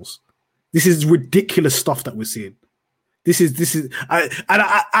teammate battles. This is ridiculous stuff that we're seeing.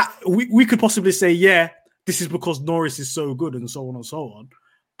 We could possibly say, this is because Norris is so good and so on and so on.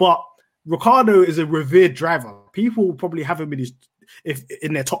 But Ricciardo is a revered driver. People will probably have him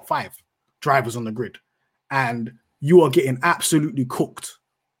in their top 5 drivers on the grid. And you are getting absolutely cooked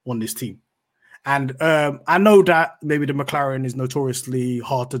on this team. And I know that maybe the McLaren is notoriously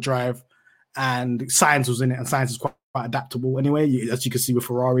hard to drive, and Sainz was in it, and Sainz is quite adaptable anyway. As you can see with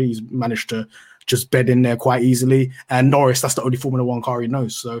Ferrari, he's managed to just bed in there quite easily. And Norris, that's the only Formula One car he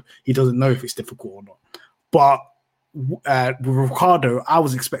knows, so he doesn't know if it's difficult or not. But with Ricciardo, I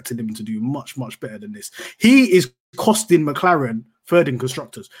was expecting him to do much, much better than this. He is costing McLaren third in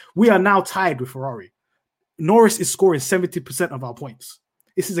constructors. We are now tied with Ferrari. Norris is scoring 70% of our points.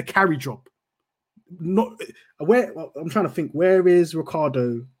 This is a carry job. I'm trying to think, where is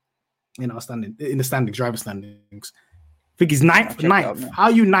Ricciardo in our driver standings? I think he's ninth. How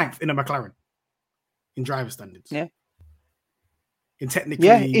are you ninth in a McLaren in driver standings? Yeah. In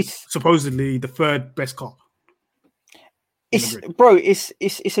technically, supposedly the third best car. It's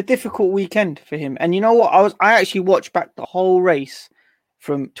a difficult weekend for him. And you know what? I actually watched back the whole race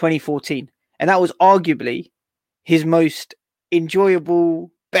from 2014, and that was arguably his most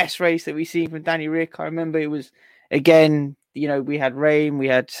enjoyable, best race that we've seen from Danny Rick. I remember it was, again, we had rain, we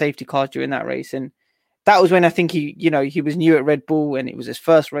had safety cars during that race, and that was when I think he was new at Red Bull, and it was his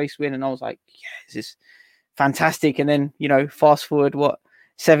first race win, and I was like, this is fantastic. And then, fast forward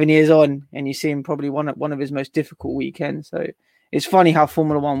 7 years on, and you see him probably one of his most difficult weekends. So it's funny how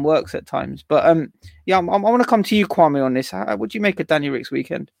Formula One works at times. But I want to come to you, Kwame, on this. What do you make of Danny Rick's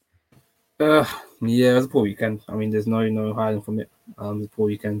weekend? It was a poor weekend. I mean, there's no hiding from it. It was a poor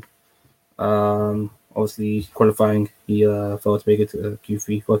weekend. Obviously, qualifying, he failed to make it to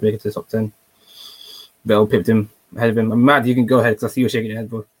Q3, failed to make it to the top 10. Vettel pipped him ahead of him. I'm mad you can go ahead because I see you shaking your head,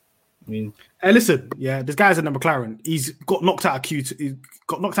 bro. I mean, hey, listen, this guy's in the McLaren. He's got knocked out of Q2. He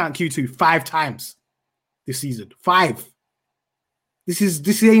got knocked out in Q2 5 times this season. 5.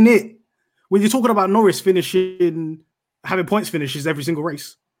 This ain't it. When you're talking about Norris having points finishes every single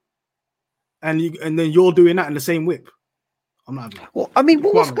race, and then you're doing that in the same whip. I'm not. Well, I mean,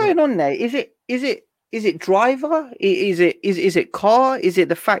 what's going on there? Is it driver? Is it car? Is it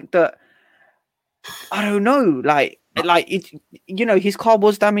the fact that I don't know? Like his car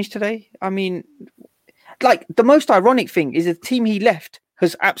was damaged today. I mean, like, the most ironic thing is the team he left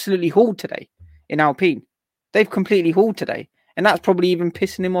has absolutely hauled today in Alpine. They've completely hauled today, and that's probably even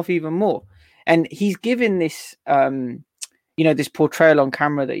pissing him off even more. And he's given this, this portrayal on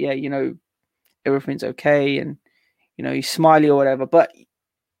camera that everything's okay, and he's smiley or whatever. But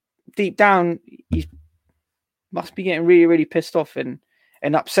deep down, he must be getting really, really pissed off and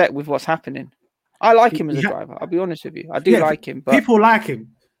upset with what's happening. I like him as a driver. I'll be honest with you. I do like him. But people like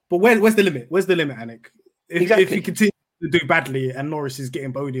him. But where's the limit? Where's the limit, Anik? If he continues to do badly and Norris is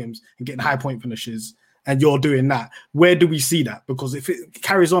getting podiums and getting high point finishes and you're doing that, where do we see that? Because if it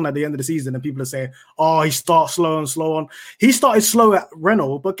carries on at the end of the season and people are saying, oh, he starts slow and slow on. He started slow at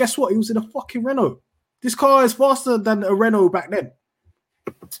Renault, but guess what? He was in a fucking Renault. This car is faster than a Renault back then.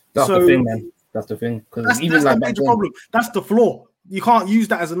 That's the thing, man. That's the thing. That's the major problem. That's the flaw. You can't use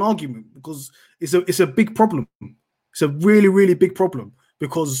that as an argument because it's a big problem. It's a really, really big problem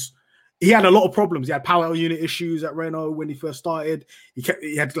because he had a lot of problems. He had power unit issues at Renault when he first started.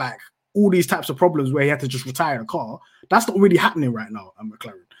 He had like all these types of problems where he had to just retire a car. That's not really happening right now at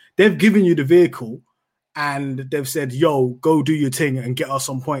McLaren. They've given you the vehicle and they've said, yo, go do your thing and get us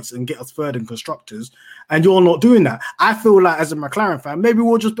some points and get us third in constructors. And you're not doing that. I feel like as a McLaren fan, maybe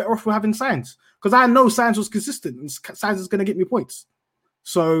we're just better off for having Sainz because I know Sainz was consistent and Sainz is going to get me points.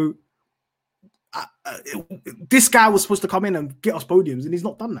 So this guy was supposed to come in and get us podiums and he's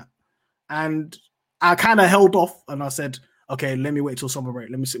not done that. And I kind of held off and I said, okay, let me wait till summer break.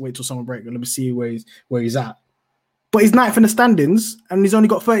 Let me see where he's at. But he's ninth in the standings and he's only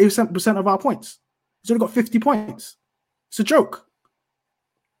got 30% of our points. He's only got 50 points. It's a joke.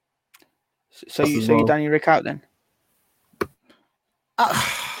 So you Danny Rick out then?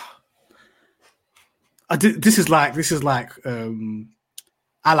 This is like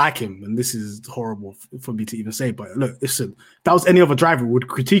I like him, and this is horrible for me to even say. But look, listen, if that was any other driver, we would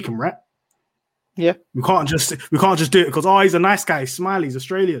critique him, right? Yeah, we can't just do it because he's a nice guy, he's smiley, he's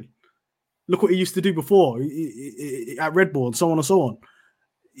Australian. Look what he used to do before at Red Bull and so on and so on.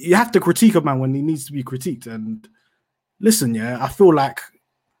 You have to critique a man when he needs to be critiqued. And listen, I feel like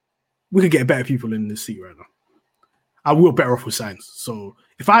we could get better people in this seat right now. I will better off with Sainz. So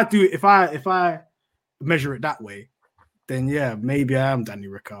if I measure it that way, then maybe I am Danny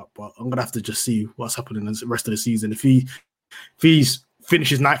Ricciardo. But I'm gonna have to just see what's happening in the rest of the season. If he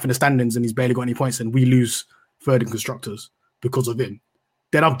finishes ninth in the standings and he's barely got any points and we lose third in constructors because of him,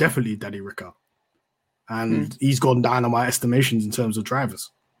 then I'm definitely Danny Ricciardo. And he's gone down on my estimations in terms of drivers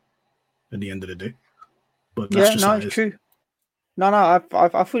at the end of the day. But that's it's true. No,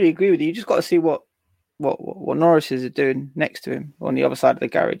 I fully agree with you. You just got to see what Norris is doing next to him on the other side of the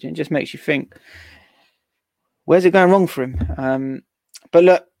garage, and it just makes you think, where's it going wrong for him? But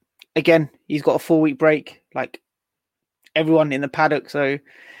look, again, he's got a 4-week break, like everyone in the paddock. So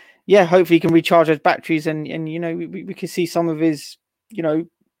hopefully he can recharge those batteries, and we can see some of his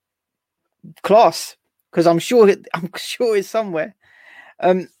class, because I'm sure it's somewhere.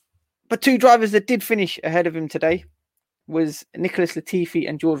 But two drivers that did finish ahead of him today was Nicholas Latifi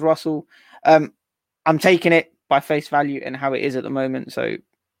and George Russell. I'm taking it by face value and how it is at the moment. So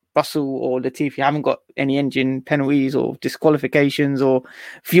Russell or Latifi haven't got any engine penalties or disqualifications or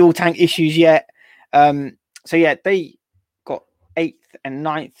fuel tank issues yet. They got 8th and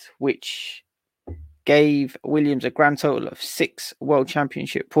 9th, which gave Williams a grand total of 6 World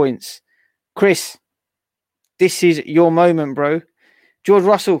Championship points. Chris, this is your moment, bro. George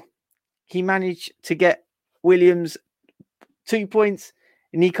Russell, he managed to get Williams 2 points.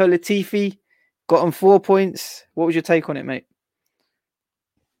 Nico Latifi got him 4 points. What was your take on it, mate?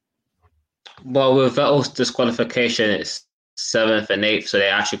 Well, with Vettel's disqualification, it's 7th and 8th, so they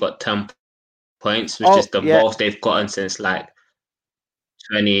actually got 10 points, which is the most they've gotten since like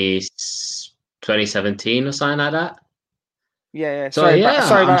 2017 or something like that. Yeah. So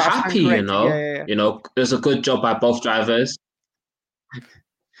I'm happy, Yeah. You know, there's a good job by both drivers.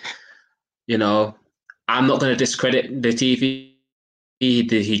 I'm not going to discredit the TV.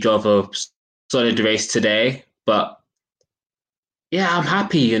 He drove a solid race today, but I'm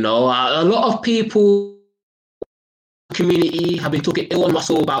happy. A lot of people, community, have been talking ill on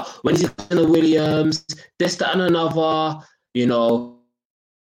Russell about when he's in the Williams, this, that, and another.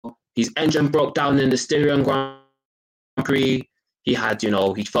 His engine broke down in the Styrian Grand Prix. He had,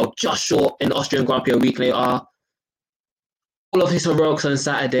 he fell just short in the Austrian Grand Prix a week later. All of his heroics on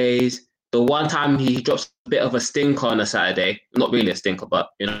Saturdays. The one time he drops a bit of a stinker on a Saturday, not really a stinker, but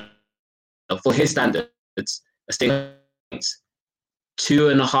for his standards, a stinker.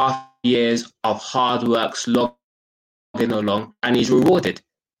 2.5 years of hard work slogging along, and he's rewarded.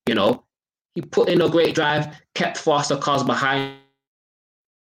 He put in a great drive, kept faster cars behind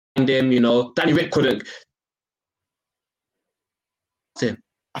him. Danny Rick couldn't. I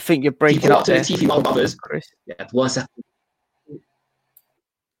think you're breaking up there, to the TV brothers. Chris. Yeah, 1 second.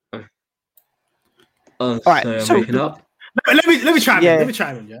 All right, so I'm waking up. Let me try. Let me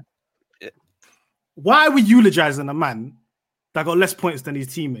try. Yeah. Why are we eulogizing a man that got less points than his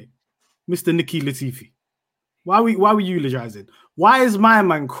teammate, Mr. Nicky Latifi. Why are we eulogizing? Why is my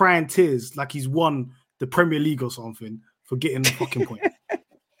man crying tears like he's won the Premier League or something for getting the fucking point?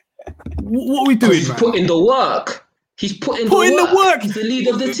 What are we doing? He's put in the work. He's put in the work. He's the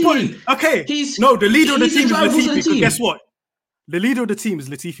leader of the team. The leader of the team is Latifi. Because guess what? The leader of the team is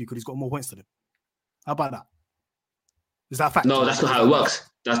Latifi because he's got more points than him. How about that? Is that a fact? No, that's not how it works.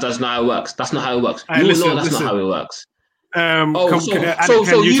 That's not how it works. That's not how it works. Right, listen. Not how it works.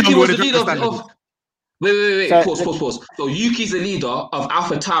 So Yuki was the leader of. Wait. Pause. So Yuki's the leader of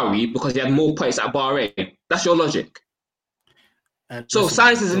AlphaTauri because he had more points at Bahrain. That's your logic. So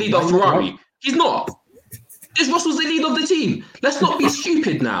Sainz is the leader of Ferrari. He's not. This Russell's the leader of the team. Let's not be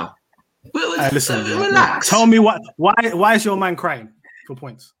stupid now. Relax. Tell me why is your man crying for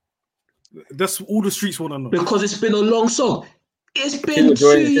points? That's all the streets want to know. Because it's been a long song. It's been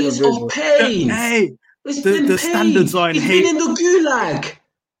 2 years of pain. Hey, it's been the pain. standards are in hate. He's been in the gulag.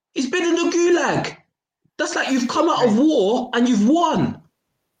 He's been in the gulag. That's like you've come out of war and you've won.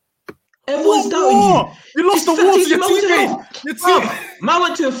 Everyone's doubting you. You lost the war to your teammate. Man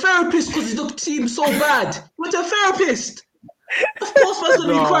went to a therapist because the team's so bad. Went to a therapist. Of course, man's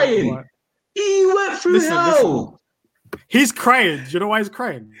gonna be crying. Man. He went through hell. He's crying. Do you know why he's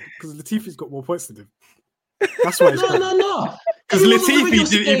crying? Because Latifi's got more points than him. That's why he's crying. No. Because Latifi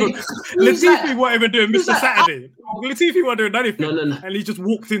didn't even. Latifi wasn't even doing Mr. Saturday. Latifi wasn't doing anything. No. And he just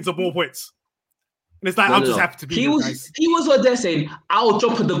walked into more points. And it's like, I'm just happy to be here, guys. He was what they're saying, I'll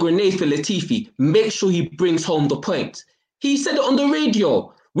drop on the grenade for Latifi. Make sure he brings home the point. He said it on the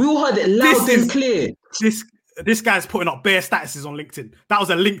radio. We all heard it loud and clear. This guy's putting up bare statuses on LinkedIn. That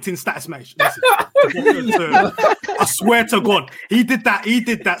was a LinkedIn status match. I swear to God, he did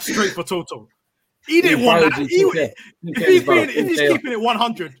that straight for Toto. He didn't want that. If he's keeping it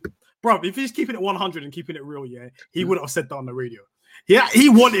 100, bro, if he's keeping it 100 and keeping it real, yeah, he wouldn't have said that on the radio. Yeah, he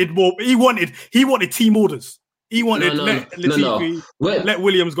wanted more. He wanted team orders. He wanted let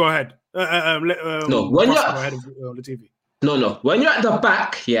Williams go ahead. When you're at the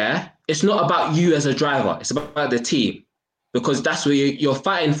back, yeah, it's not about you as a driver. It's about the team, because that's where you're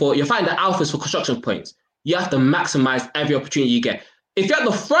fighting for. You're fighting the alphas for construction points. You have to maximize every opportunity you get. If you're at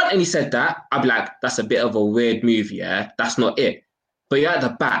the front and he said that, I'd be like, that's a bit of a weird move. Yeah, that's not it. But you're at the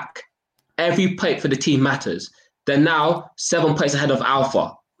back. Every point for the team matters. They're now 7 points ahead of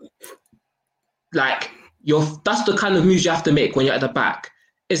Alpha. Like, that's the kind of moves you have to make when you're at the back.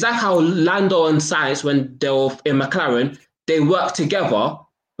 It's like how Lando and Sainz, when they were in McLaren, they work together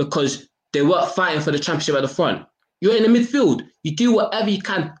because they weren't fighting for the championship at the front. You're in the midfield. You do whatever you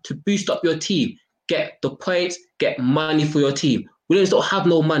can to boost up your team. Get the points, get money for your team. Williams don't have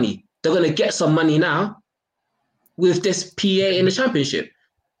no money. They're going to get some money now with this PA in the championship.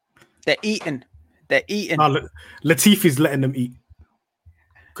 They're eating. Latifi's letting them eat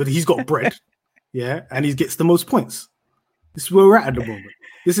because he's got bread, yeah, and he gets the most points. This is where we're at the moment.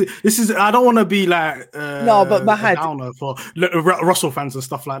 This is. I don't want to be like a downer for Russell fans and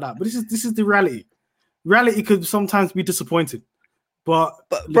stuff like that. But this is the reality. Reality could sometimes be disappointing, but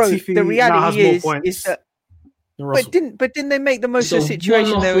bro, Latifi the reality now has more points is that. Than Russell. But didn't they make the most of the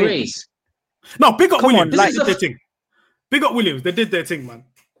situation they were in? No, big up Williams. They did their thing. Big up Williams. They did their thing, man.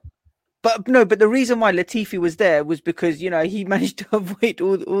 But the reason why Latifi was there was because, he managed to avoid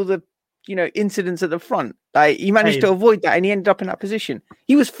all the, incidents at the front. Like, he managed to avoid that and he ended up in that position.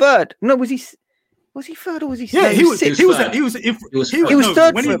 He was third. No, was he third or was he sixth? Yeah, he was third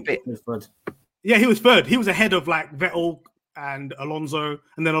for a bit. Yeah, he was third. He was ahead of like Vettel and Alonso,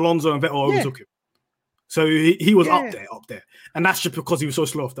 and then Alonso and Vettel overtook him. So he was up there. And that's just because he was so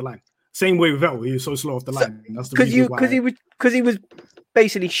slow off the line. Same way with Vettel, he was so slow off the line. That's the reason why. Because he was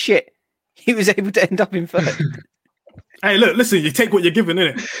basically shit. He was able to end up in third. Hey, look, listen, you take what you're given,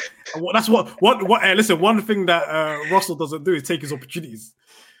 innit? That's what. Hey, listen, one thing that Russell doesn't do is take his opportunities.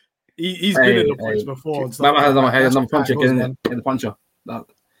 He's been in the points before. That has another puncher in the puncher. That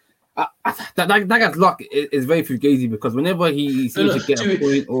guy's luck is very fugazi because whenever he seems to get a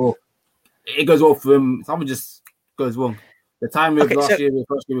point or it goes off for him, something just goes wrong. The time with first year with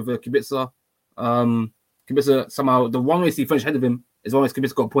Kubica, Kubica somehow the one race he finished ahead of him is one race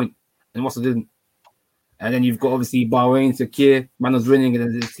Kubica got a point and Russell didn't. And then you've got obviously Bahrain, Sakir, man was winning, and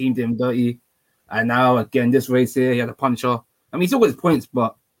then his team did him dirty. And now again, this race here, he had a puncher. I mean, he still got his points,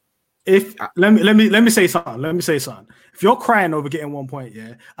 but let me say something. If you're crying over getting 1 point,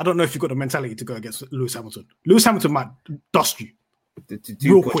 yeah, I don't know if you've got the mentality to go against Lewis Hamilton. Lewis Hamilton might dust you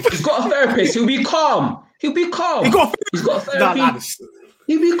real quick. He's got a therapist. He'll be calm. He's got a therapist.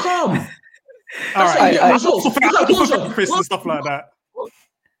 He'll be calm. All right, and stuff like that.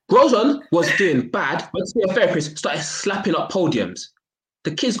 Grosjean was doing bad, went to see a therapist, started slapping up podiums.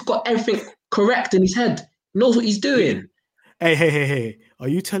 The kid's got everything correct in his head. He knows what he's doing. Hey. Are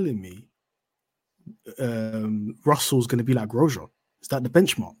you telling me Russell's going to be like Grosjean? Is that the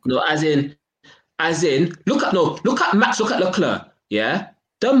benchmark? No, as in, look at Max, look at Leclerc, yeah?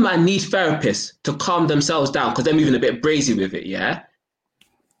 Them man need therapists to calm themselves down because they're moving a bit brazy with it, yeah?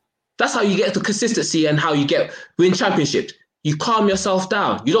 That's how you get the consistency and how you win championships. You calm yourself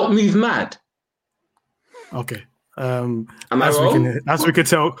down. You don't move mad. Okay. Am I wrong? As we can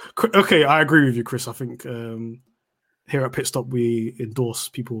tell. Okay, I agree with you, Chris. I think here at Pit Stop, we endorse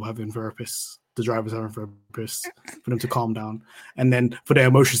people having therapists, the drivers having therapists, for them to calm down, and then for their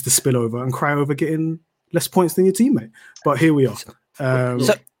emotions to spill over and cry over getting less points than your teammate. But here we are.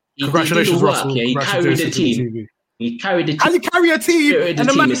 Congratulations, Russell. Yeah, he carried the team. He carried the team. How you carry a team? And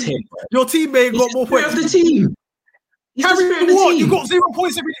the man, your teammate got more points. Of the team. Carry what? You got 0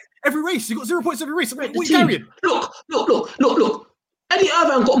 points every race. You got 0 points every race. What are you carrying? Look. Eddie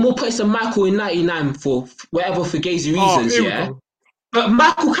Irvine got more points than Michael in 99 for whatever fugazi reasons, yeah? But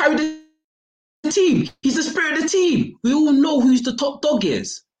Michael carried the team. He's the spirit of the team. We all know who's the top dog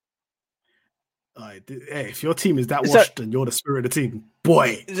is. Hey, if your team is that washed and you're the spirit of the team,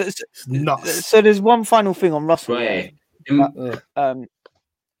 boy, it's nuts. So there's one final thing on Russell. Right.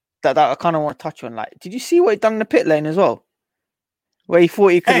 That I kind of want to touch on. Like, did you see what he done in the pit lane as well? Where he thought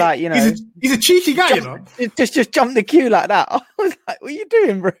he could, he's a cheeky guy, just jump the queue like that. I was like, "What are you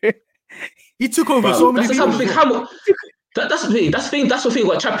doing, bro?" He took over so many people. That's the thing. That's the thing.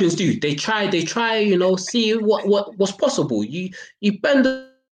 What champions do? They try. See what's possible. You bend the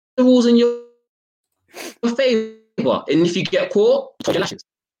rules in your favor, and if you get caught, your lashes.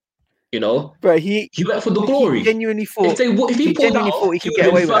 Bro, he went for the glory. He genuinely thought if he pulled out, he could get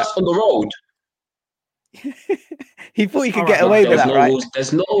away with that on the road. He thought he could get away with that, right?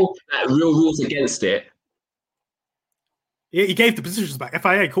 There's no real rules against it. Yeah, he gave the positions back.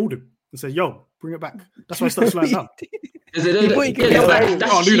 FIA called him and said, "Yo, bring it back." That's why he started slowing down.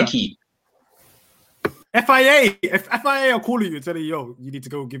 That's cheeky. FIA are calling you and telling you, "Yo, you need to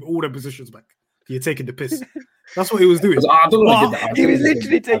go give all the positions back. You're taking the piss." That's what he was doing. He was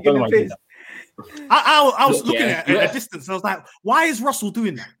literally taking the piss. I was looking at a distance. I was like, "Why is Russell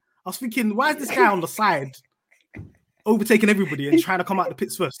doing that?" I was thinking, "Why is this guy on the side overtaking everybody and trying to come out the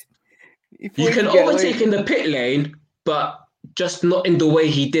pits first?" You can overtake in the pit lane, but just not in the way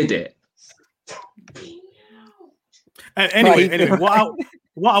he did it. Anyway,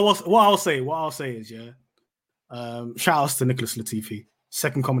 what I'll say is, shout outs to Nicholas Latifi,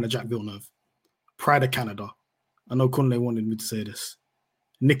 second coming to Jack Villeneuve, pride of Canada. I know Kunle wanted me to say this.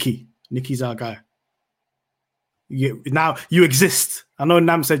 Nicky's our guy. Now you exist. I know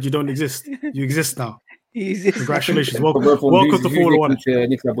Nam said you don't exist. You exist now. Congratulations. Welcome to Formula 1.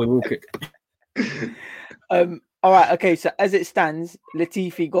 All right. Okay. So as it stands,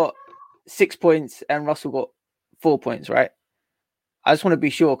 Latifi got 6 points and Russell got 4 points, right? I just want to be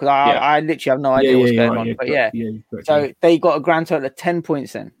sure because I literally have no idea what's going on. But so they got a grand total of 10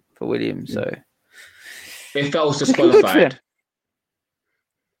 points then for Williams. So if that was disqualified.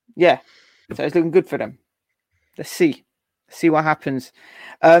 Yeah. So it's looking good for them. Let's see what happens.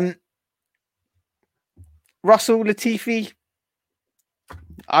 Russell, Latifi,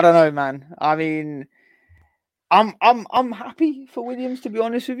 I don't know, man. I mean, I'm happy for Williams, to be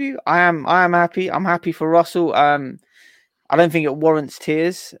honest with you. I am happy. I'm happy for Russell. I don't think it warrants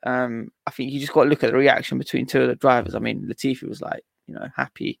tears. I think you just got to look at the reaction between two of the drivers. I mean, Latifi was like,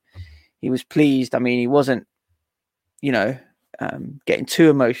 happy. He was pleased. I mean, he wasn't, getting too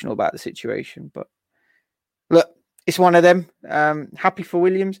emotional about the situation. But look, it's one of them. Happy for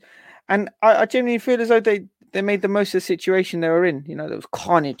Williams. And I genuinely feel as though they made the most of the situation they were in. There was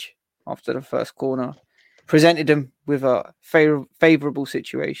carnage after the first corner. Presented them with a favourable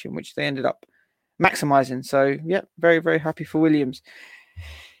situation, which they ended up maximising. So, yeah, very, very happy for Williams.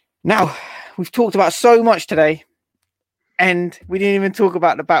 Now, we've talked about so much today, and we didn't even talk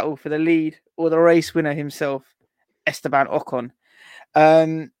about the battle for the lead or the race winner himself, Esteban Ocon.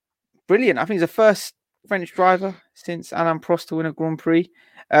 Brilliant. I think he's the first French driver since Alain Prost to win a Grand Prix.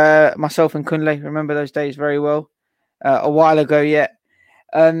 Myself and Kunle remember those days very well. A while ago, yet.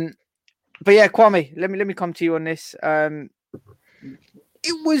 But yeah, Kwame, let me come to you on this. It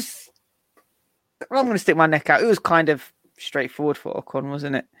was. I'm going to stick my neck out. It was kind of straightforward for Ocon,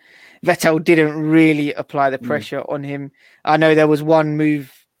 wasn't it? Vettel didn't really apply the pressure on him. I know there was one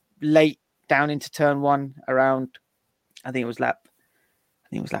move late down into turn one around. I think it was lap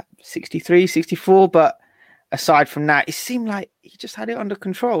 63, 64. But aside from that, it seemed like he just had it under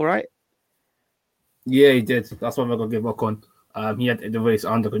control, right? Yeah, he did. That's what I'm going to give Ocon. He had the race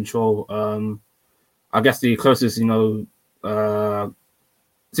under control. I guess the closest,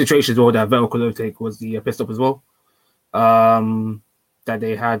 situations where that Vettel could overtake was the pit stop as well. That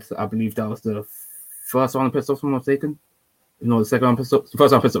they had, I believe that was the first round of pit stops, if I'm not mistaken. The second round pit stops, the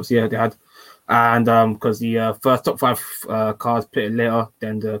first round pit stops, yeah, they had. And because the first top 5 cars pitted later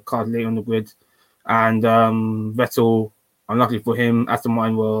than the cars later on the grid. And Vettel, unluckily for him, Aston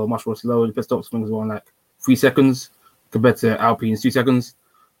Martin were much more slow. The pit stops, things were on like 3 seconds compared to Alpine's 2 seconds.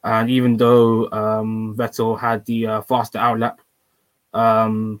 And even though Vettel had the faster outlap,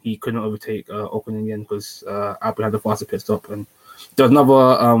 he couldn't overtake Ocon in the end because Alpine had the faster pit stop. And there was another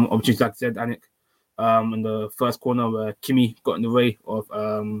opportunity, like I said, Anik, in the first corner where Kimi got in the way of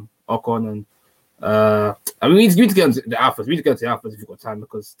Ocon. And we need to get into the Alphas. We need to get into the Alphas if you've got time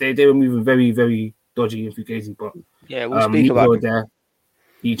because they were moving very, very dodgy and fugazi. But yeah, we'll speak about it.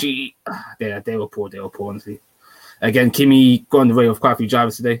 They were poor. They were poor, honestly. Again, Kimi got in the way of quite a few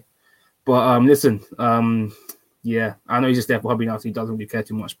drivers today. But listen, yeah, I know he's just there for hobby now, so he doesn't really care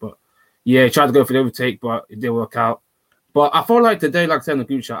too much. But yeah, he tried to go for the overtake, but it didn't work out. But I feel like today, like I said in the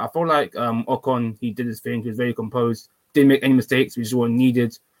group chat, I feel like Ocon, he did his thing. He was very composed, didn't make any mistakes, which is what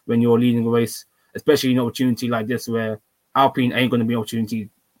needed when you're leading a race, especially in an opportunity like this where Alpine ain't going to be an opportunity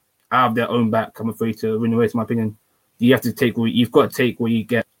out of their own back coming free to win the race, in my opinion. You've got to take what you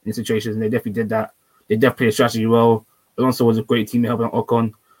get in situations, and they definitely did that. They definitely played strategy well. Alonso was a great teammate helping out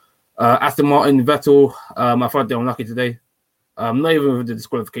Ocon. Aston Martin, Vettel, I thought they were unlucky today. Not even with the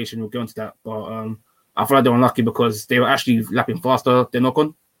disqualification, we'll go into that, but I thought they were unlucky because they were actually lapping faster than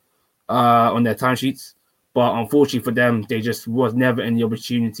Ocon on their timesheets. But unfortunately for them, they just was never any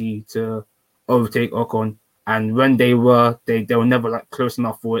opportunity to overtake Ocon. And when they were, they were never like close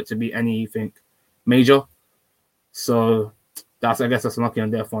enough for it to be anything major. So I guess that's unlucky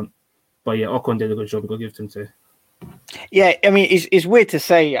on their front. But yeah, Ocon did a good job. We've got to give it to him too. Yeah, I mean, it's weird to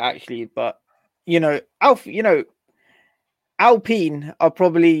say actually, but Alpine are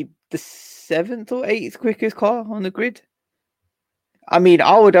probably the 7th or 8th quickest car on the grid. I mean,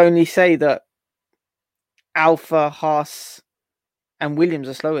 I would only say that Alfa, Haas, and Williams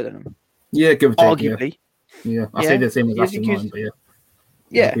are slower than them. Yeah, give or take, arguably. Yeah, I say the same as Aston Martin, but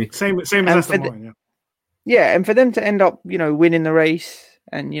yeah, same as Aston Martin. Yeah. Yeah, and for them to end up, winning the race,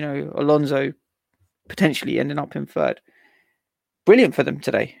 and Alonso potentially ending up in 3rd, brilliant for them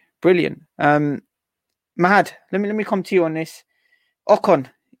today. Brilliant. Mahad, let me come to you on this. Ocon,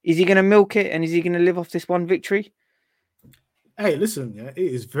 is he going to milk it, and is he going to live off this one victory? Hey, listen, it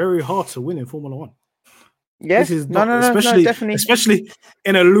is very hard to win in Formula One. Yes, this is definitely, especially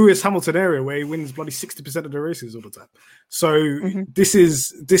in a Lewis Hamilton area where he wins bloody 60% of the races all the time. So this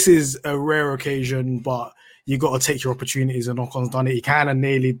is a rare occasion, but you got to take your opportunities, and Ocon's done it. He kind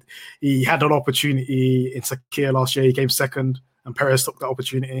of he had an opportunity in Sakir last year. He came 2nd, and Perez took that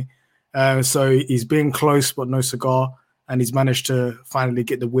opportunity. So he's been close, but no cigar, and he's managed to finally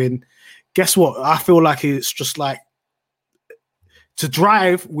get the win. Guess what? I feel like it's just like to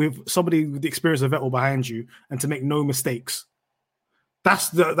drive with somebody with the experience of Vettel behind you and to make no mistakes. That's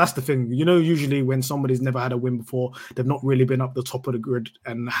the thing. Usually when somebody's never had a win before, they've not really been up the top of the grid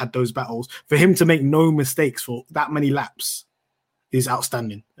and had those battles. For him to make no mistakes for that many laps is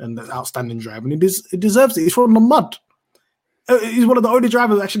outstanding, and that's outstanding drive. And it deserves it. He's from the mud. He's one of the only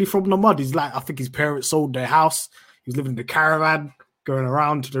drivers actually from the mud. He's like, I think his parents sold their house. He was living in the caravan, going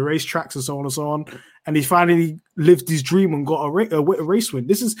around to the racetracks and so on and so on. And he finally lived his dream and got a race win.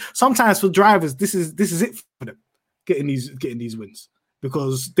 This is sometimes for drivers. This is it for them, getting these wins,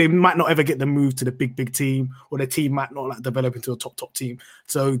 because they might not ever get the move to the big team, or their team might not develop into a top team.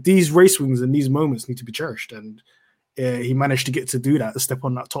 So these race wins and these moments need to be cherished. And he managed to get to do that, to step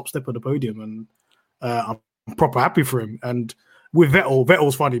on that top step of the podium. And I'm proper happy for him. And with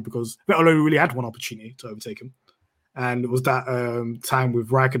Vettel's funny because Vettel only really had one opportunity to overtake him. And it was that time with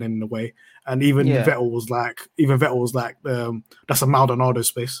Raikkonen in the way, and even Vettel was like, that's a Maldonado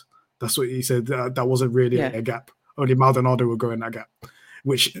space. That's what he said. That wasn't really a gap. Only Maldonado would go in that gap.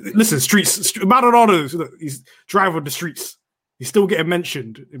 Which, listen, Maldonado, he's driving the streets. He's still getting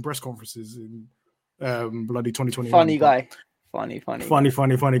mentioned in press conferences in bloody 2021. Funny guy. Funny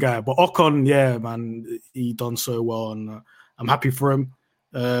guy. But Ocon, yeah, man, he done so well, and I'm happy for him.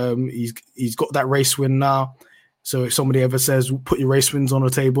 He's got that race win now. So if somebody ever says, put your race wins on the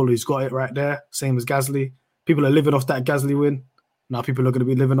table, he's got it right there. Same as Gasly. People are living off that Gasly win. Now people are going to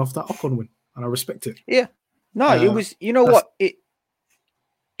be living off that Ocon win. And I respect it. Yeah. No, it was, what?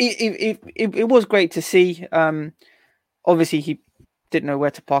 It was great to see. Obviously, he didn't know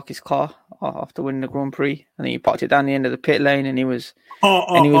where to park his car after winning the Grand Prix. And then he parked it down the end of the pit lane, and he was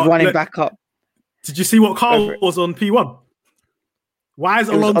running back up. Did you see what car was on P1? Why is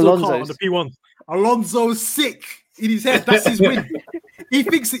It was Alonso car on Alonso's. the P1? Alonso's sick in his head. That's his win. He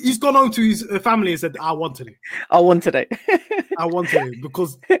thinks he's gone home to his family and said, I wanted it. I wanted it. I wanted it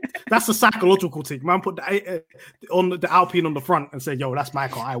because that's a psychological thing. Man put the on the Alpine on the front and said, yo, that's my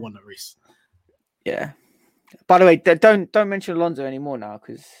car. I won the race. Yeah. By the way, don't mention Alonso anymore now,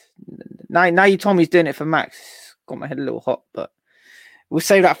 because now you told me he's doing it for Max. It's got my head a little hot, but we'll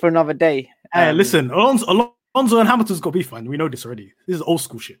save that for another day. Hey, listen, Alonso and Hamilton's got beef, man. We know this already. This is old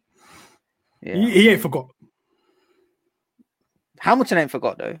school shit. Yeah. He ain't forgot. Hamilton ain't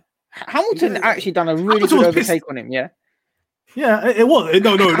forgot though. Hamilton actually done a really good overtake on him. Yeah. Yeah, it was.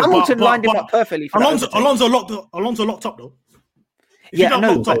 No. Hamilton lined him up perfectly. For Alonso locked up though. Yeah,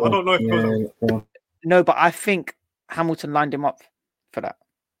 no. Locked up, I don't know if it goes up. No, but I think Hamilton lined him up for that.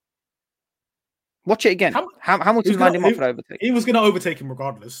 Watch it again. Hamilton lined him up for the overtake. He was going to overtake him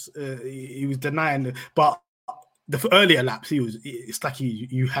regardless. He was denying, but the earlier laps, it's like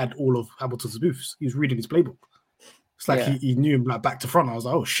you had all of Hamilton's moves. He was reading his playbook. It's like he knew him like back to front. I was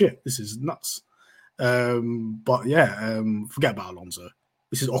like, oh shit, this is nuts. But yeah, forget about Alonso.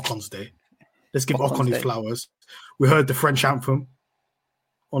 This is Ocon's day. Let's give Ocon his flowers. We heard the French anthem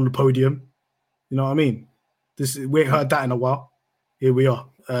on the podium. You know what I mean? We ain't heard that in a while. Here we are.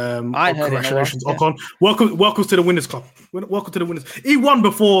 Congratulations, Ocon. Welcome to the Winners' Club. Welcome to the Winners. He won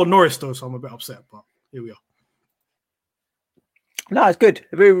before Norris, though, so I'm a bit upset, but here we are. No, it's good.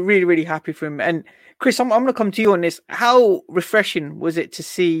 We're really, really happy for him. And Chris, I'm going to come to you on this. How refreshing was it to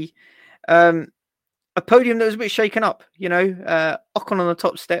see a podium that was a bit shaken up? You know, Ocon on the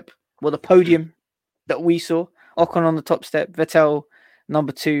top step. Well, the podium that we saw. Ocon on the top step. Vettel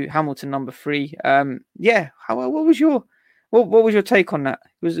number 2. Hamilton number 3. Yeah. What was your take on that?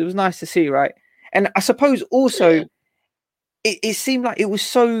 It was nice to see, right? And I suppose also it seemed like it was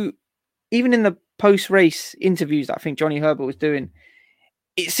so, even in the post-race interviews that I think Johnny Herbert was doing,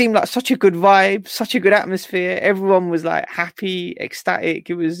 it seemed like such a good vibe, such a good atmosphere. Everyone was like happy, ecstatic.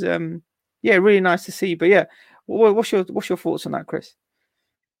 It was really nice to see. But yeah, what's your thoughts on that, Chris?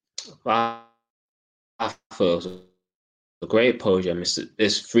 I thought it was a great podium.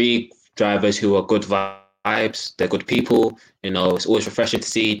 It's 3 drivers who are good vibes. They're good people. You know, it's always refreshing to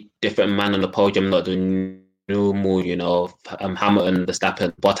see different man on the podium, not the normal, you know, Hamilton,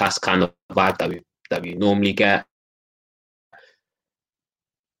 Verstappen, Bottas kind of vibe that we normally get.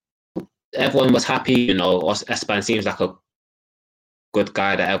 Everyone was happy, you know. Esteban seems like a good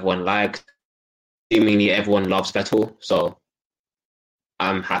guy that everyone likes. Seemingly everyone loves Vettel, so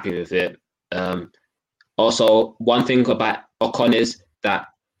I'm happy with it. Also, one thing about Ocon is that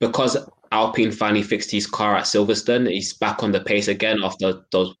because Alpine finally fixed his car at Silverstone, he's back on the pace again after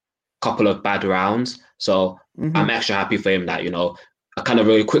those couple of bad rounds. So I'm extra happy for him that, you know, a kind of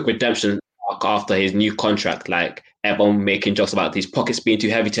really quick redemption arc after his new contract. Like, everyone making jokes about his pockets being too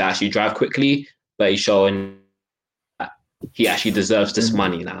heavy to actually drive quickly, but he's showing that he actually deserves this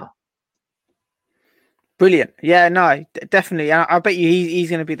money now. Brilliant. Yeah, no, definitely. I bet you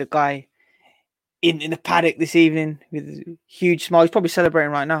he's going to be the guy in the paddock this evening with a huge smile. He's probably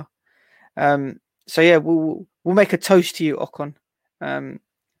celebrating right now. So yeah, we'll make a toast to you, Ocon.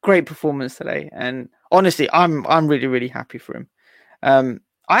 Great performance today, and honestly, I'm really, really happy for him. I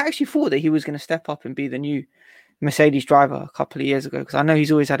actually thought that he was going to step up and be the new Mercedes driver a couple of years ago, because I know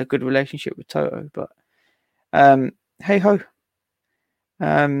he's always had a good relationship with Toto. But hey ho,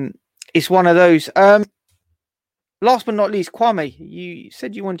 it's one of those. Last but not least, Kwame, you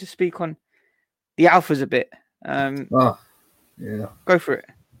said you wanted to speak on the Alphas a bit. Yeah, go for it.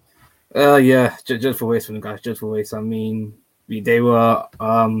 Yeah, just for waste from the guys, just for waste. I mean, they were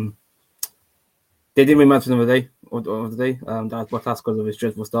they didn't win match of the day. That was Bottas because of his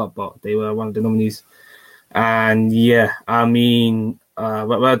dreadful start, but they were one of the nominees. And yeah, I mean,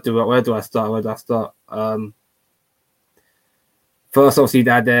 where do I start? First, obviously,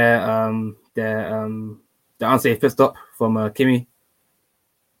 they had the unsafe pit stop from Kimi.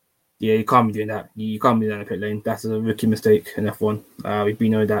 Yeah, you can't be doing that. You can't be doing that in the pit lane. That's a rookie mistake in F1. We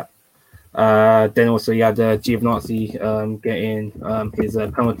know that. Then also you had Giovinazzi getting his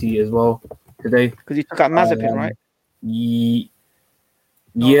penalty as today. Because he took out Mazepin, right?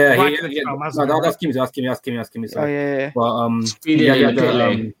 That's Kimi. Sorry. Oh yeah. But speeding in the pit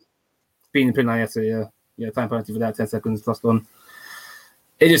lane. Speeding in the pit lane, yesterday. Yeah, time penalty for that, 10 seconds lost on.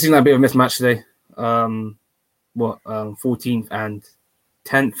 It just seemed like a bit of a mismatch today. 14th and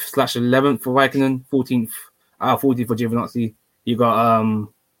 10th/11th for Raikkonen, 14th for Giovinazzi. You got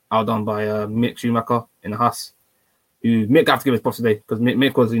outdone by Mick Schumacher in the Haas, who Mick have to give his props today, because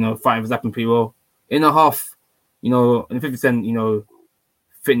Mick was, fighting Verstappen pretty well in a half, in 50%,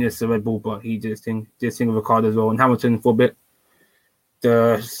 fitness of Red Bull, but he did his thing with Ricardo as well, and Hamilton for a bit.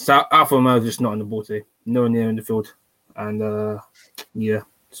 the Alfa Romeo just not on the ball today. Nowhere near in the field, and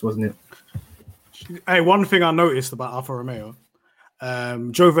just wasn't it. Hey, one thing I noticed about Alfa Romeo,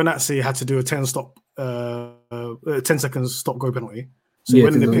 Giovinazzi had to do a 10 seconds stop go penalty. So he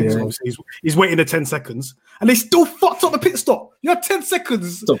went in the pits. Obviously, he's waiting the 10 seconds, and they still fucked up the pit stop. You had 10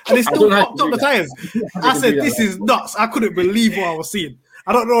 seconds, and they still fucked up the tires. I said, "This is nuts." I couldn't believe what I was seeing.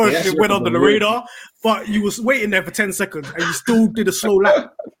 I don't know if it went under the radar, but you was waiting there for 10 seconds, and you still did a slow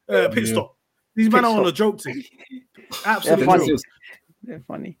lap pit stop. These men are on a joke team. Absolutely, they're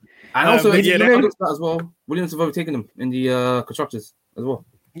funny. And also, as well. Williams have overtaken them in the constructors as well.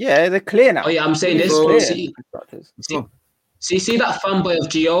 Yeah, they're clear now. Oh yeah, I'm saying this. See that fanboy of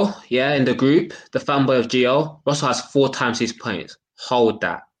Gio, in the group, the fanboy of Gio, Russell has 4 times his points. Hold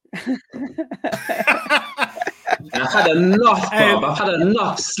that. I've had enough, bro. I've had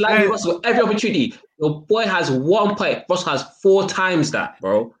enough. Slightly Russell, every opportunity. Your boy has 1 point. Russell has 4 times that,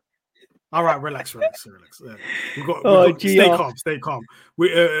 bro. All right, relax. Yeah. We've got stay calm.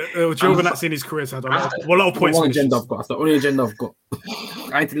 Giovinazzi in his career has had a lot of points. That's the only agenda I've got.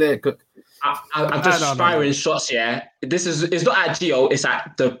 I need to let it cook. I'm just firing shots, yeah. It's not at Gio, it's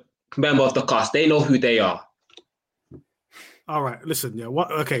at the member of the cast. They know who they are. All right, listen, we're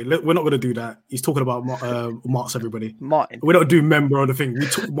not going to do that. He's talking about Marks, everybody. Martin. We don't do member of the thing. We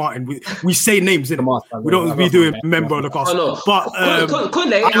talk Martin. We say names, innit? We don't be doing member of the cast. Oh, no. But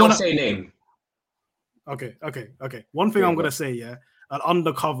I'll say name. Okay. One thing I'm going to say, an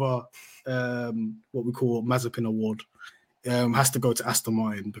undercover, what we call Mazepin Award, has to go to Aston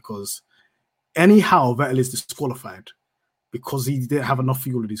Martin because anyhow Vettel is disqualified because he didn't have enough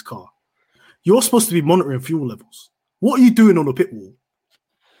fuel in his car. You're supposed to be monitoring fuel levels. What are you doing on the pit wall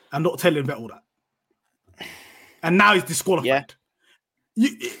and not telling Vettel that? And now he's disqualified. Yeah.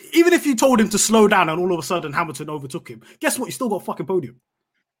 Even if you told him to slow down and all of a sudden Hamilton overtook him, guess what? You still got a fucking podium.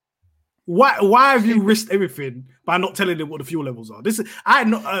 Why have you risked everything by not telling him what the fuel levels are?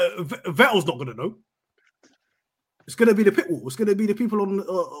 Vettel's not going to know. It's going to be the pit wall. It's going to be the people on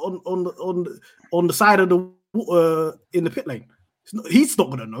the side of the in the pit lane. He's not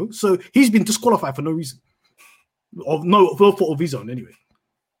going to know. So he's been disqualified for no reason. Of no fault of his own, anyway.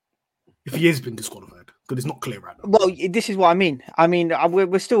 If he has been disqualified, because it's not clear right now. Well, this is what I mean.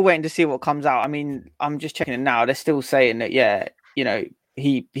 We're still waiting to see what comes out. I mean, I'm just checking it now. They're still saying that,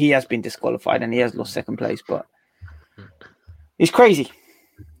 he has been disqualified and he has lost second place. But it's crazy.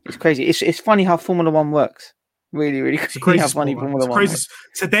 It's funny how Formula One works. Really, really crazy how funny Formula One works.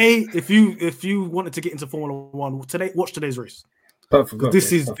 Today, if you wanted to get into Formula One today, watch today's race.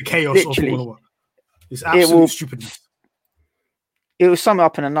 This is the chaos of Formula One. It's absolute stupidness. It was summed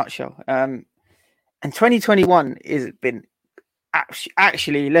up in a nutshell. And 2021 has been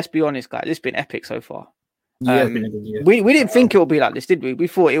actually, let's be honest, guys, it's been epic so far. Yeah, it's been a good year. We didn't think it would be like this, did we? We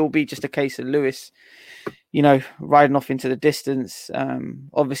thought it would be just a case of Lewis, riding off into the distance.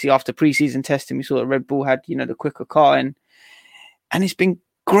 Obviously, after preseason testing, we saw that Red Bull had, the quicker car, and it's been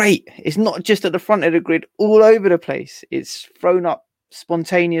great. It's not just at the front of the grid, all over the place. It's thrown up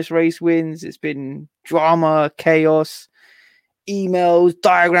spontaneous race wins. It's been drama, chaos, emails,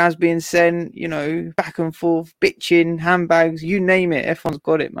 diagrams being sent, back and forth, bitching, handbags, you name it. F1's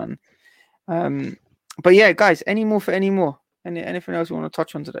got it, man. But yeah, guys, any more? Anything else you want to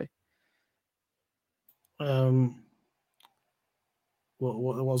touch on today? What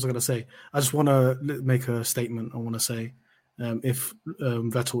was I going to say? I just want to make a statement. I want to say, if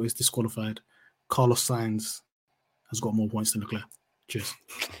Vettel is disqualified, Carlos Sainz has got more points than Leclerc. Cheers.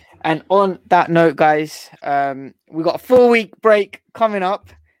 And on that note, guys, we got a 4-week break coming up.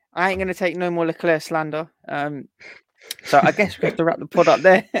 I ain't going to take no more Leclerc slander. So I guess we have to wrap the pod up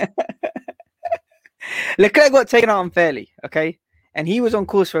there. Leclerc got taken out unfairly, okay? And he was on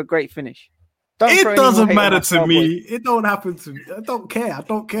course for a great finish. It doesn't matter to me. It don't happen to me. I don't care.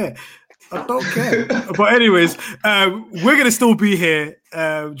 But anyways, we're going to still be here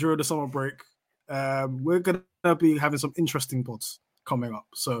during the summer break. We're going to be having some interesting pods coming up.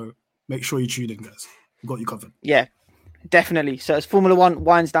 So make sure you tune in, guys. We've got you covered. Yeah, definitely. So as Formula One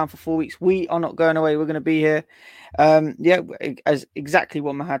winds down for 4 weeks, we are not going away. We're going to be here. As exactly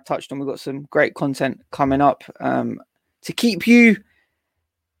what Mahad touched on, we've got some great content coming up to keep you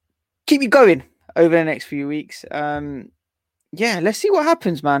going over the next few weeks. Let's see what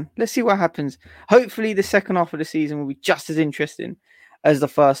happens, man. Let's see what happens. Hopefully the second half of the season will be just as interesting as the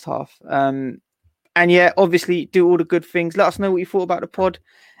first half. Obviously do all the good things. Let us know what you thought about the pod.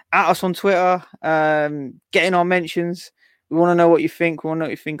 At us on Twitter. Get in our mentions. We want to know what you think. We want to know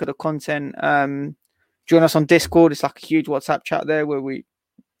what you think of the content. Join us on Discord. It's like a huge WhatsApp chat there where we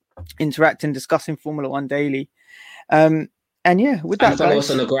interact and discussing Formula One daily. And yeah, with And that, follow guys.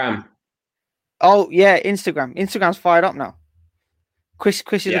 us on the gram. Oh yeah, Instagram. Instagram's fired up now. Chris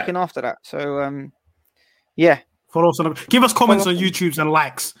is Yeah. looking after that. So yeah. Follow us on. Give us comments Follow on YouTube and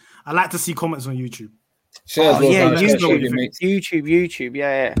likes. I like to see comments on YouTube. Share as Oh well, yeah, guys. Share with your mates. YouTube.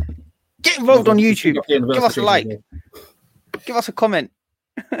 Yeah. Get involved on YouTube. Give us a like. Give us a comment.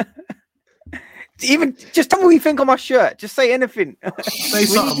 Even just tell me what you think on my shirt. Just say anything. Say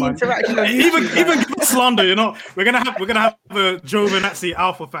something, man. Interaction on even YouTube, give us slander. You know, we're gonna have a Joe Venazzi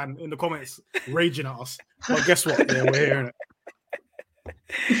Alpha fan in the comments raging at us. But guess what? Yeah, we're hearing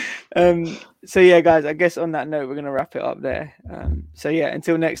it. So yeah, guys. I guess on that note, we're gonna wrap it up there. So yeah,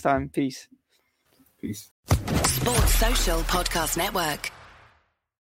 until next time. Peace. Peace. Sports Social Podcast Network.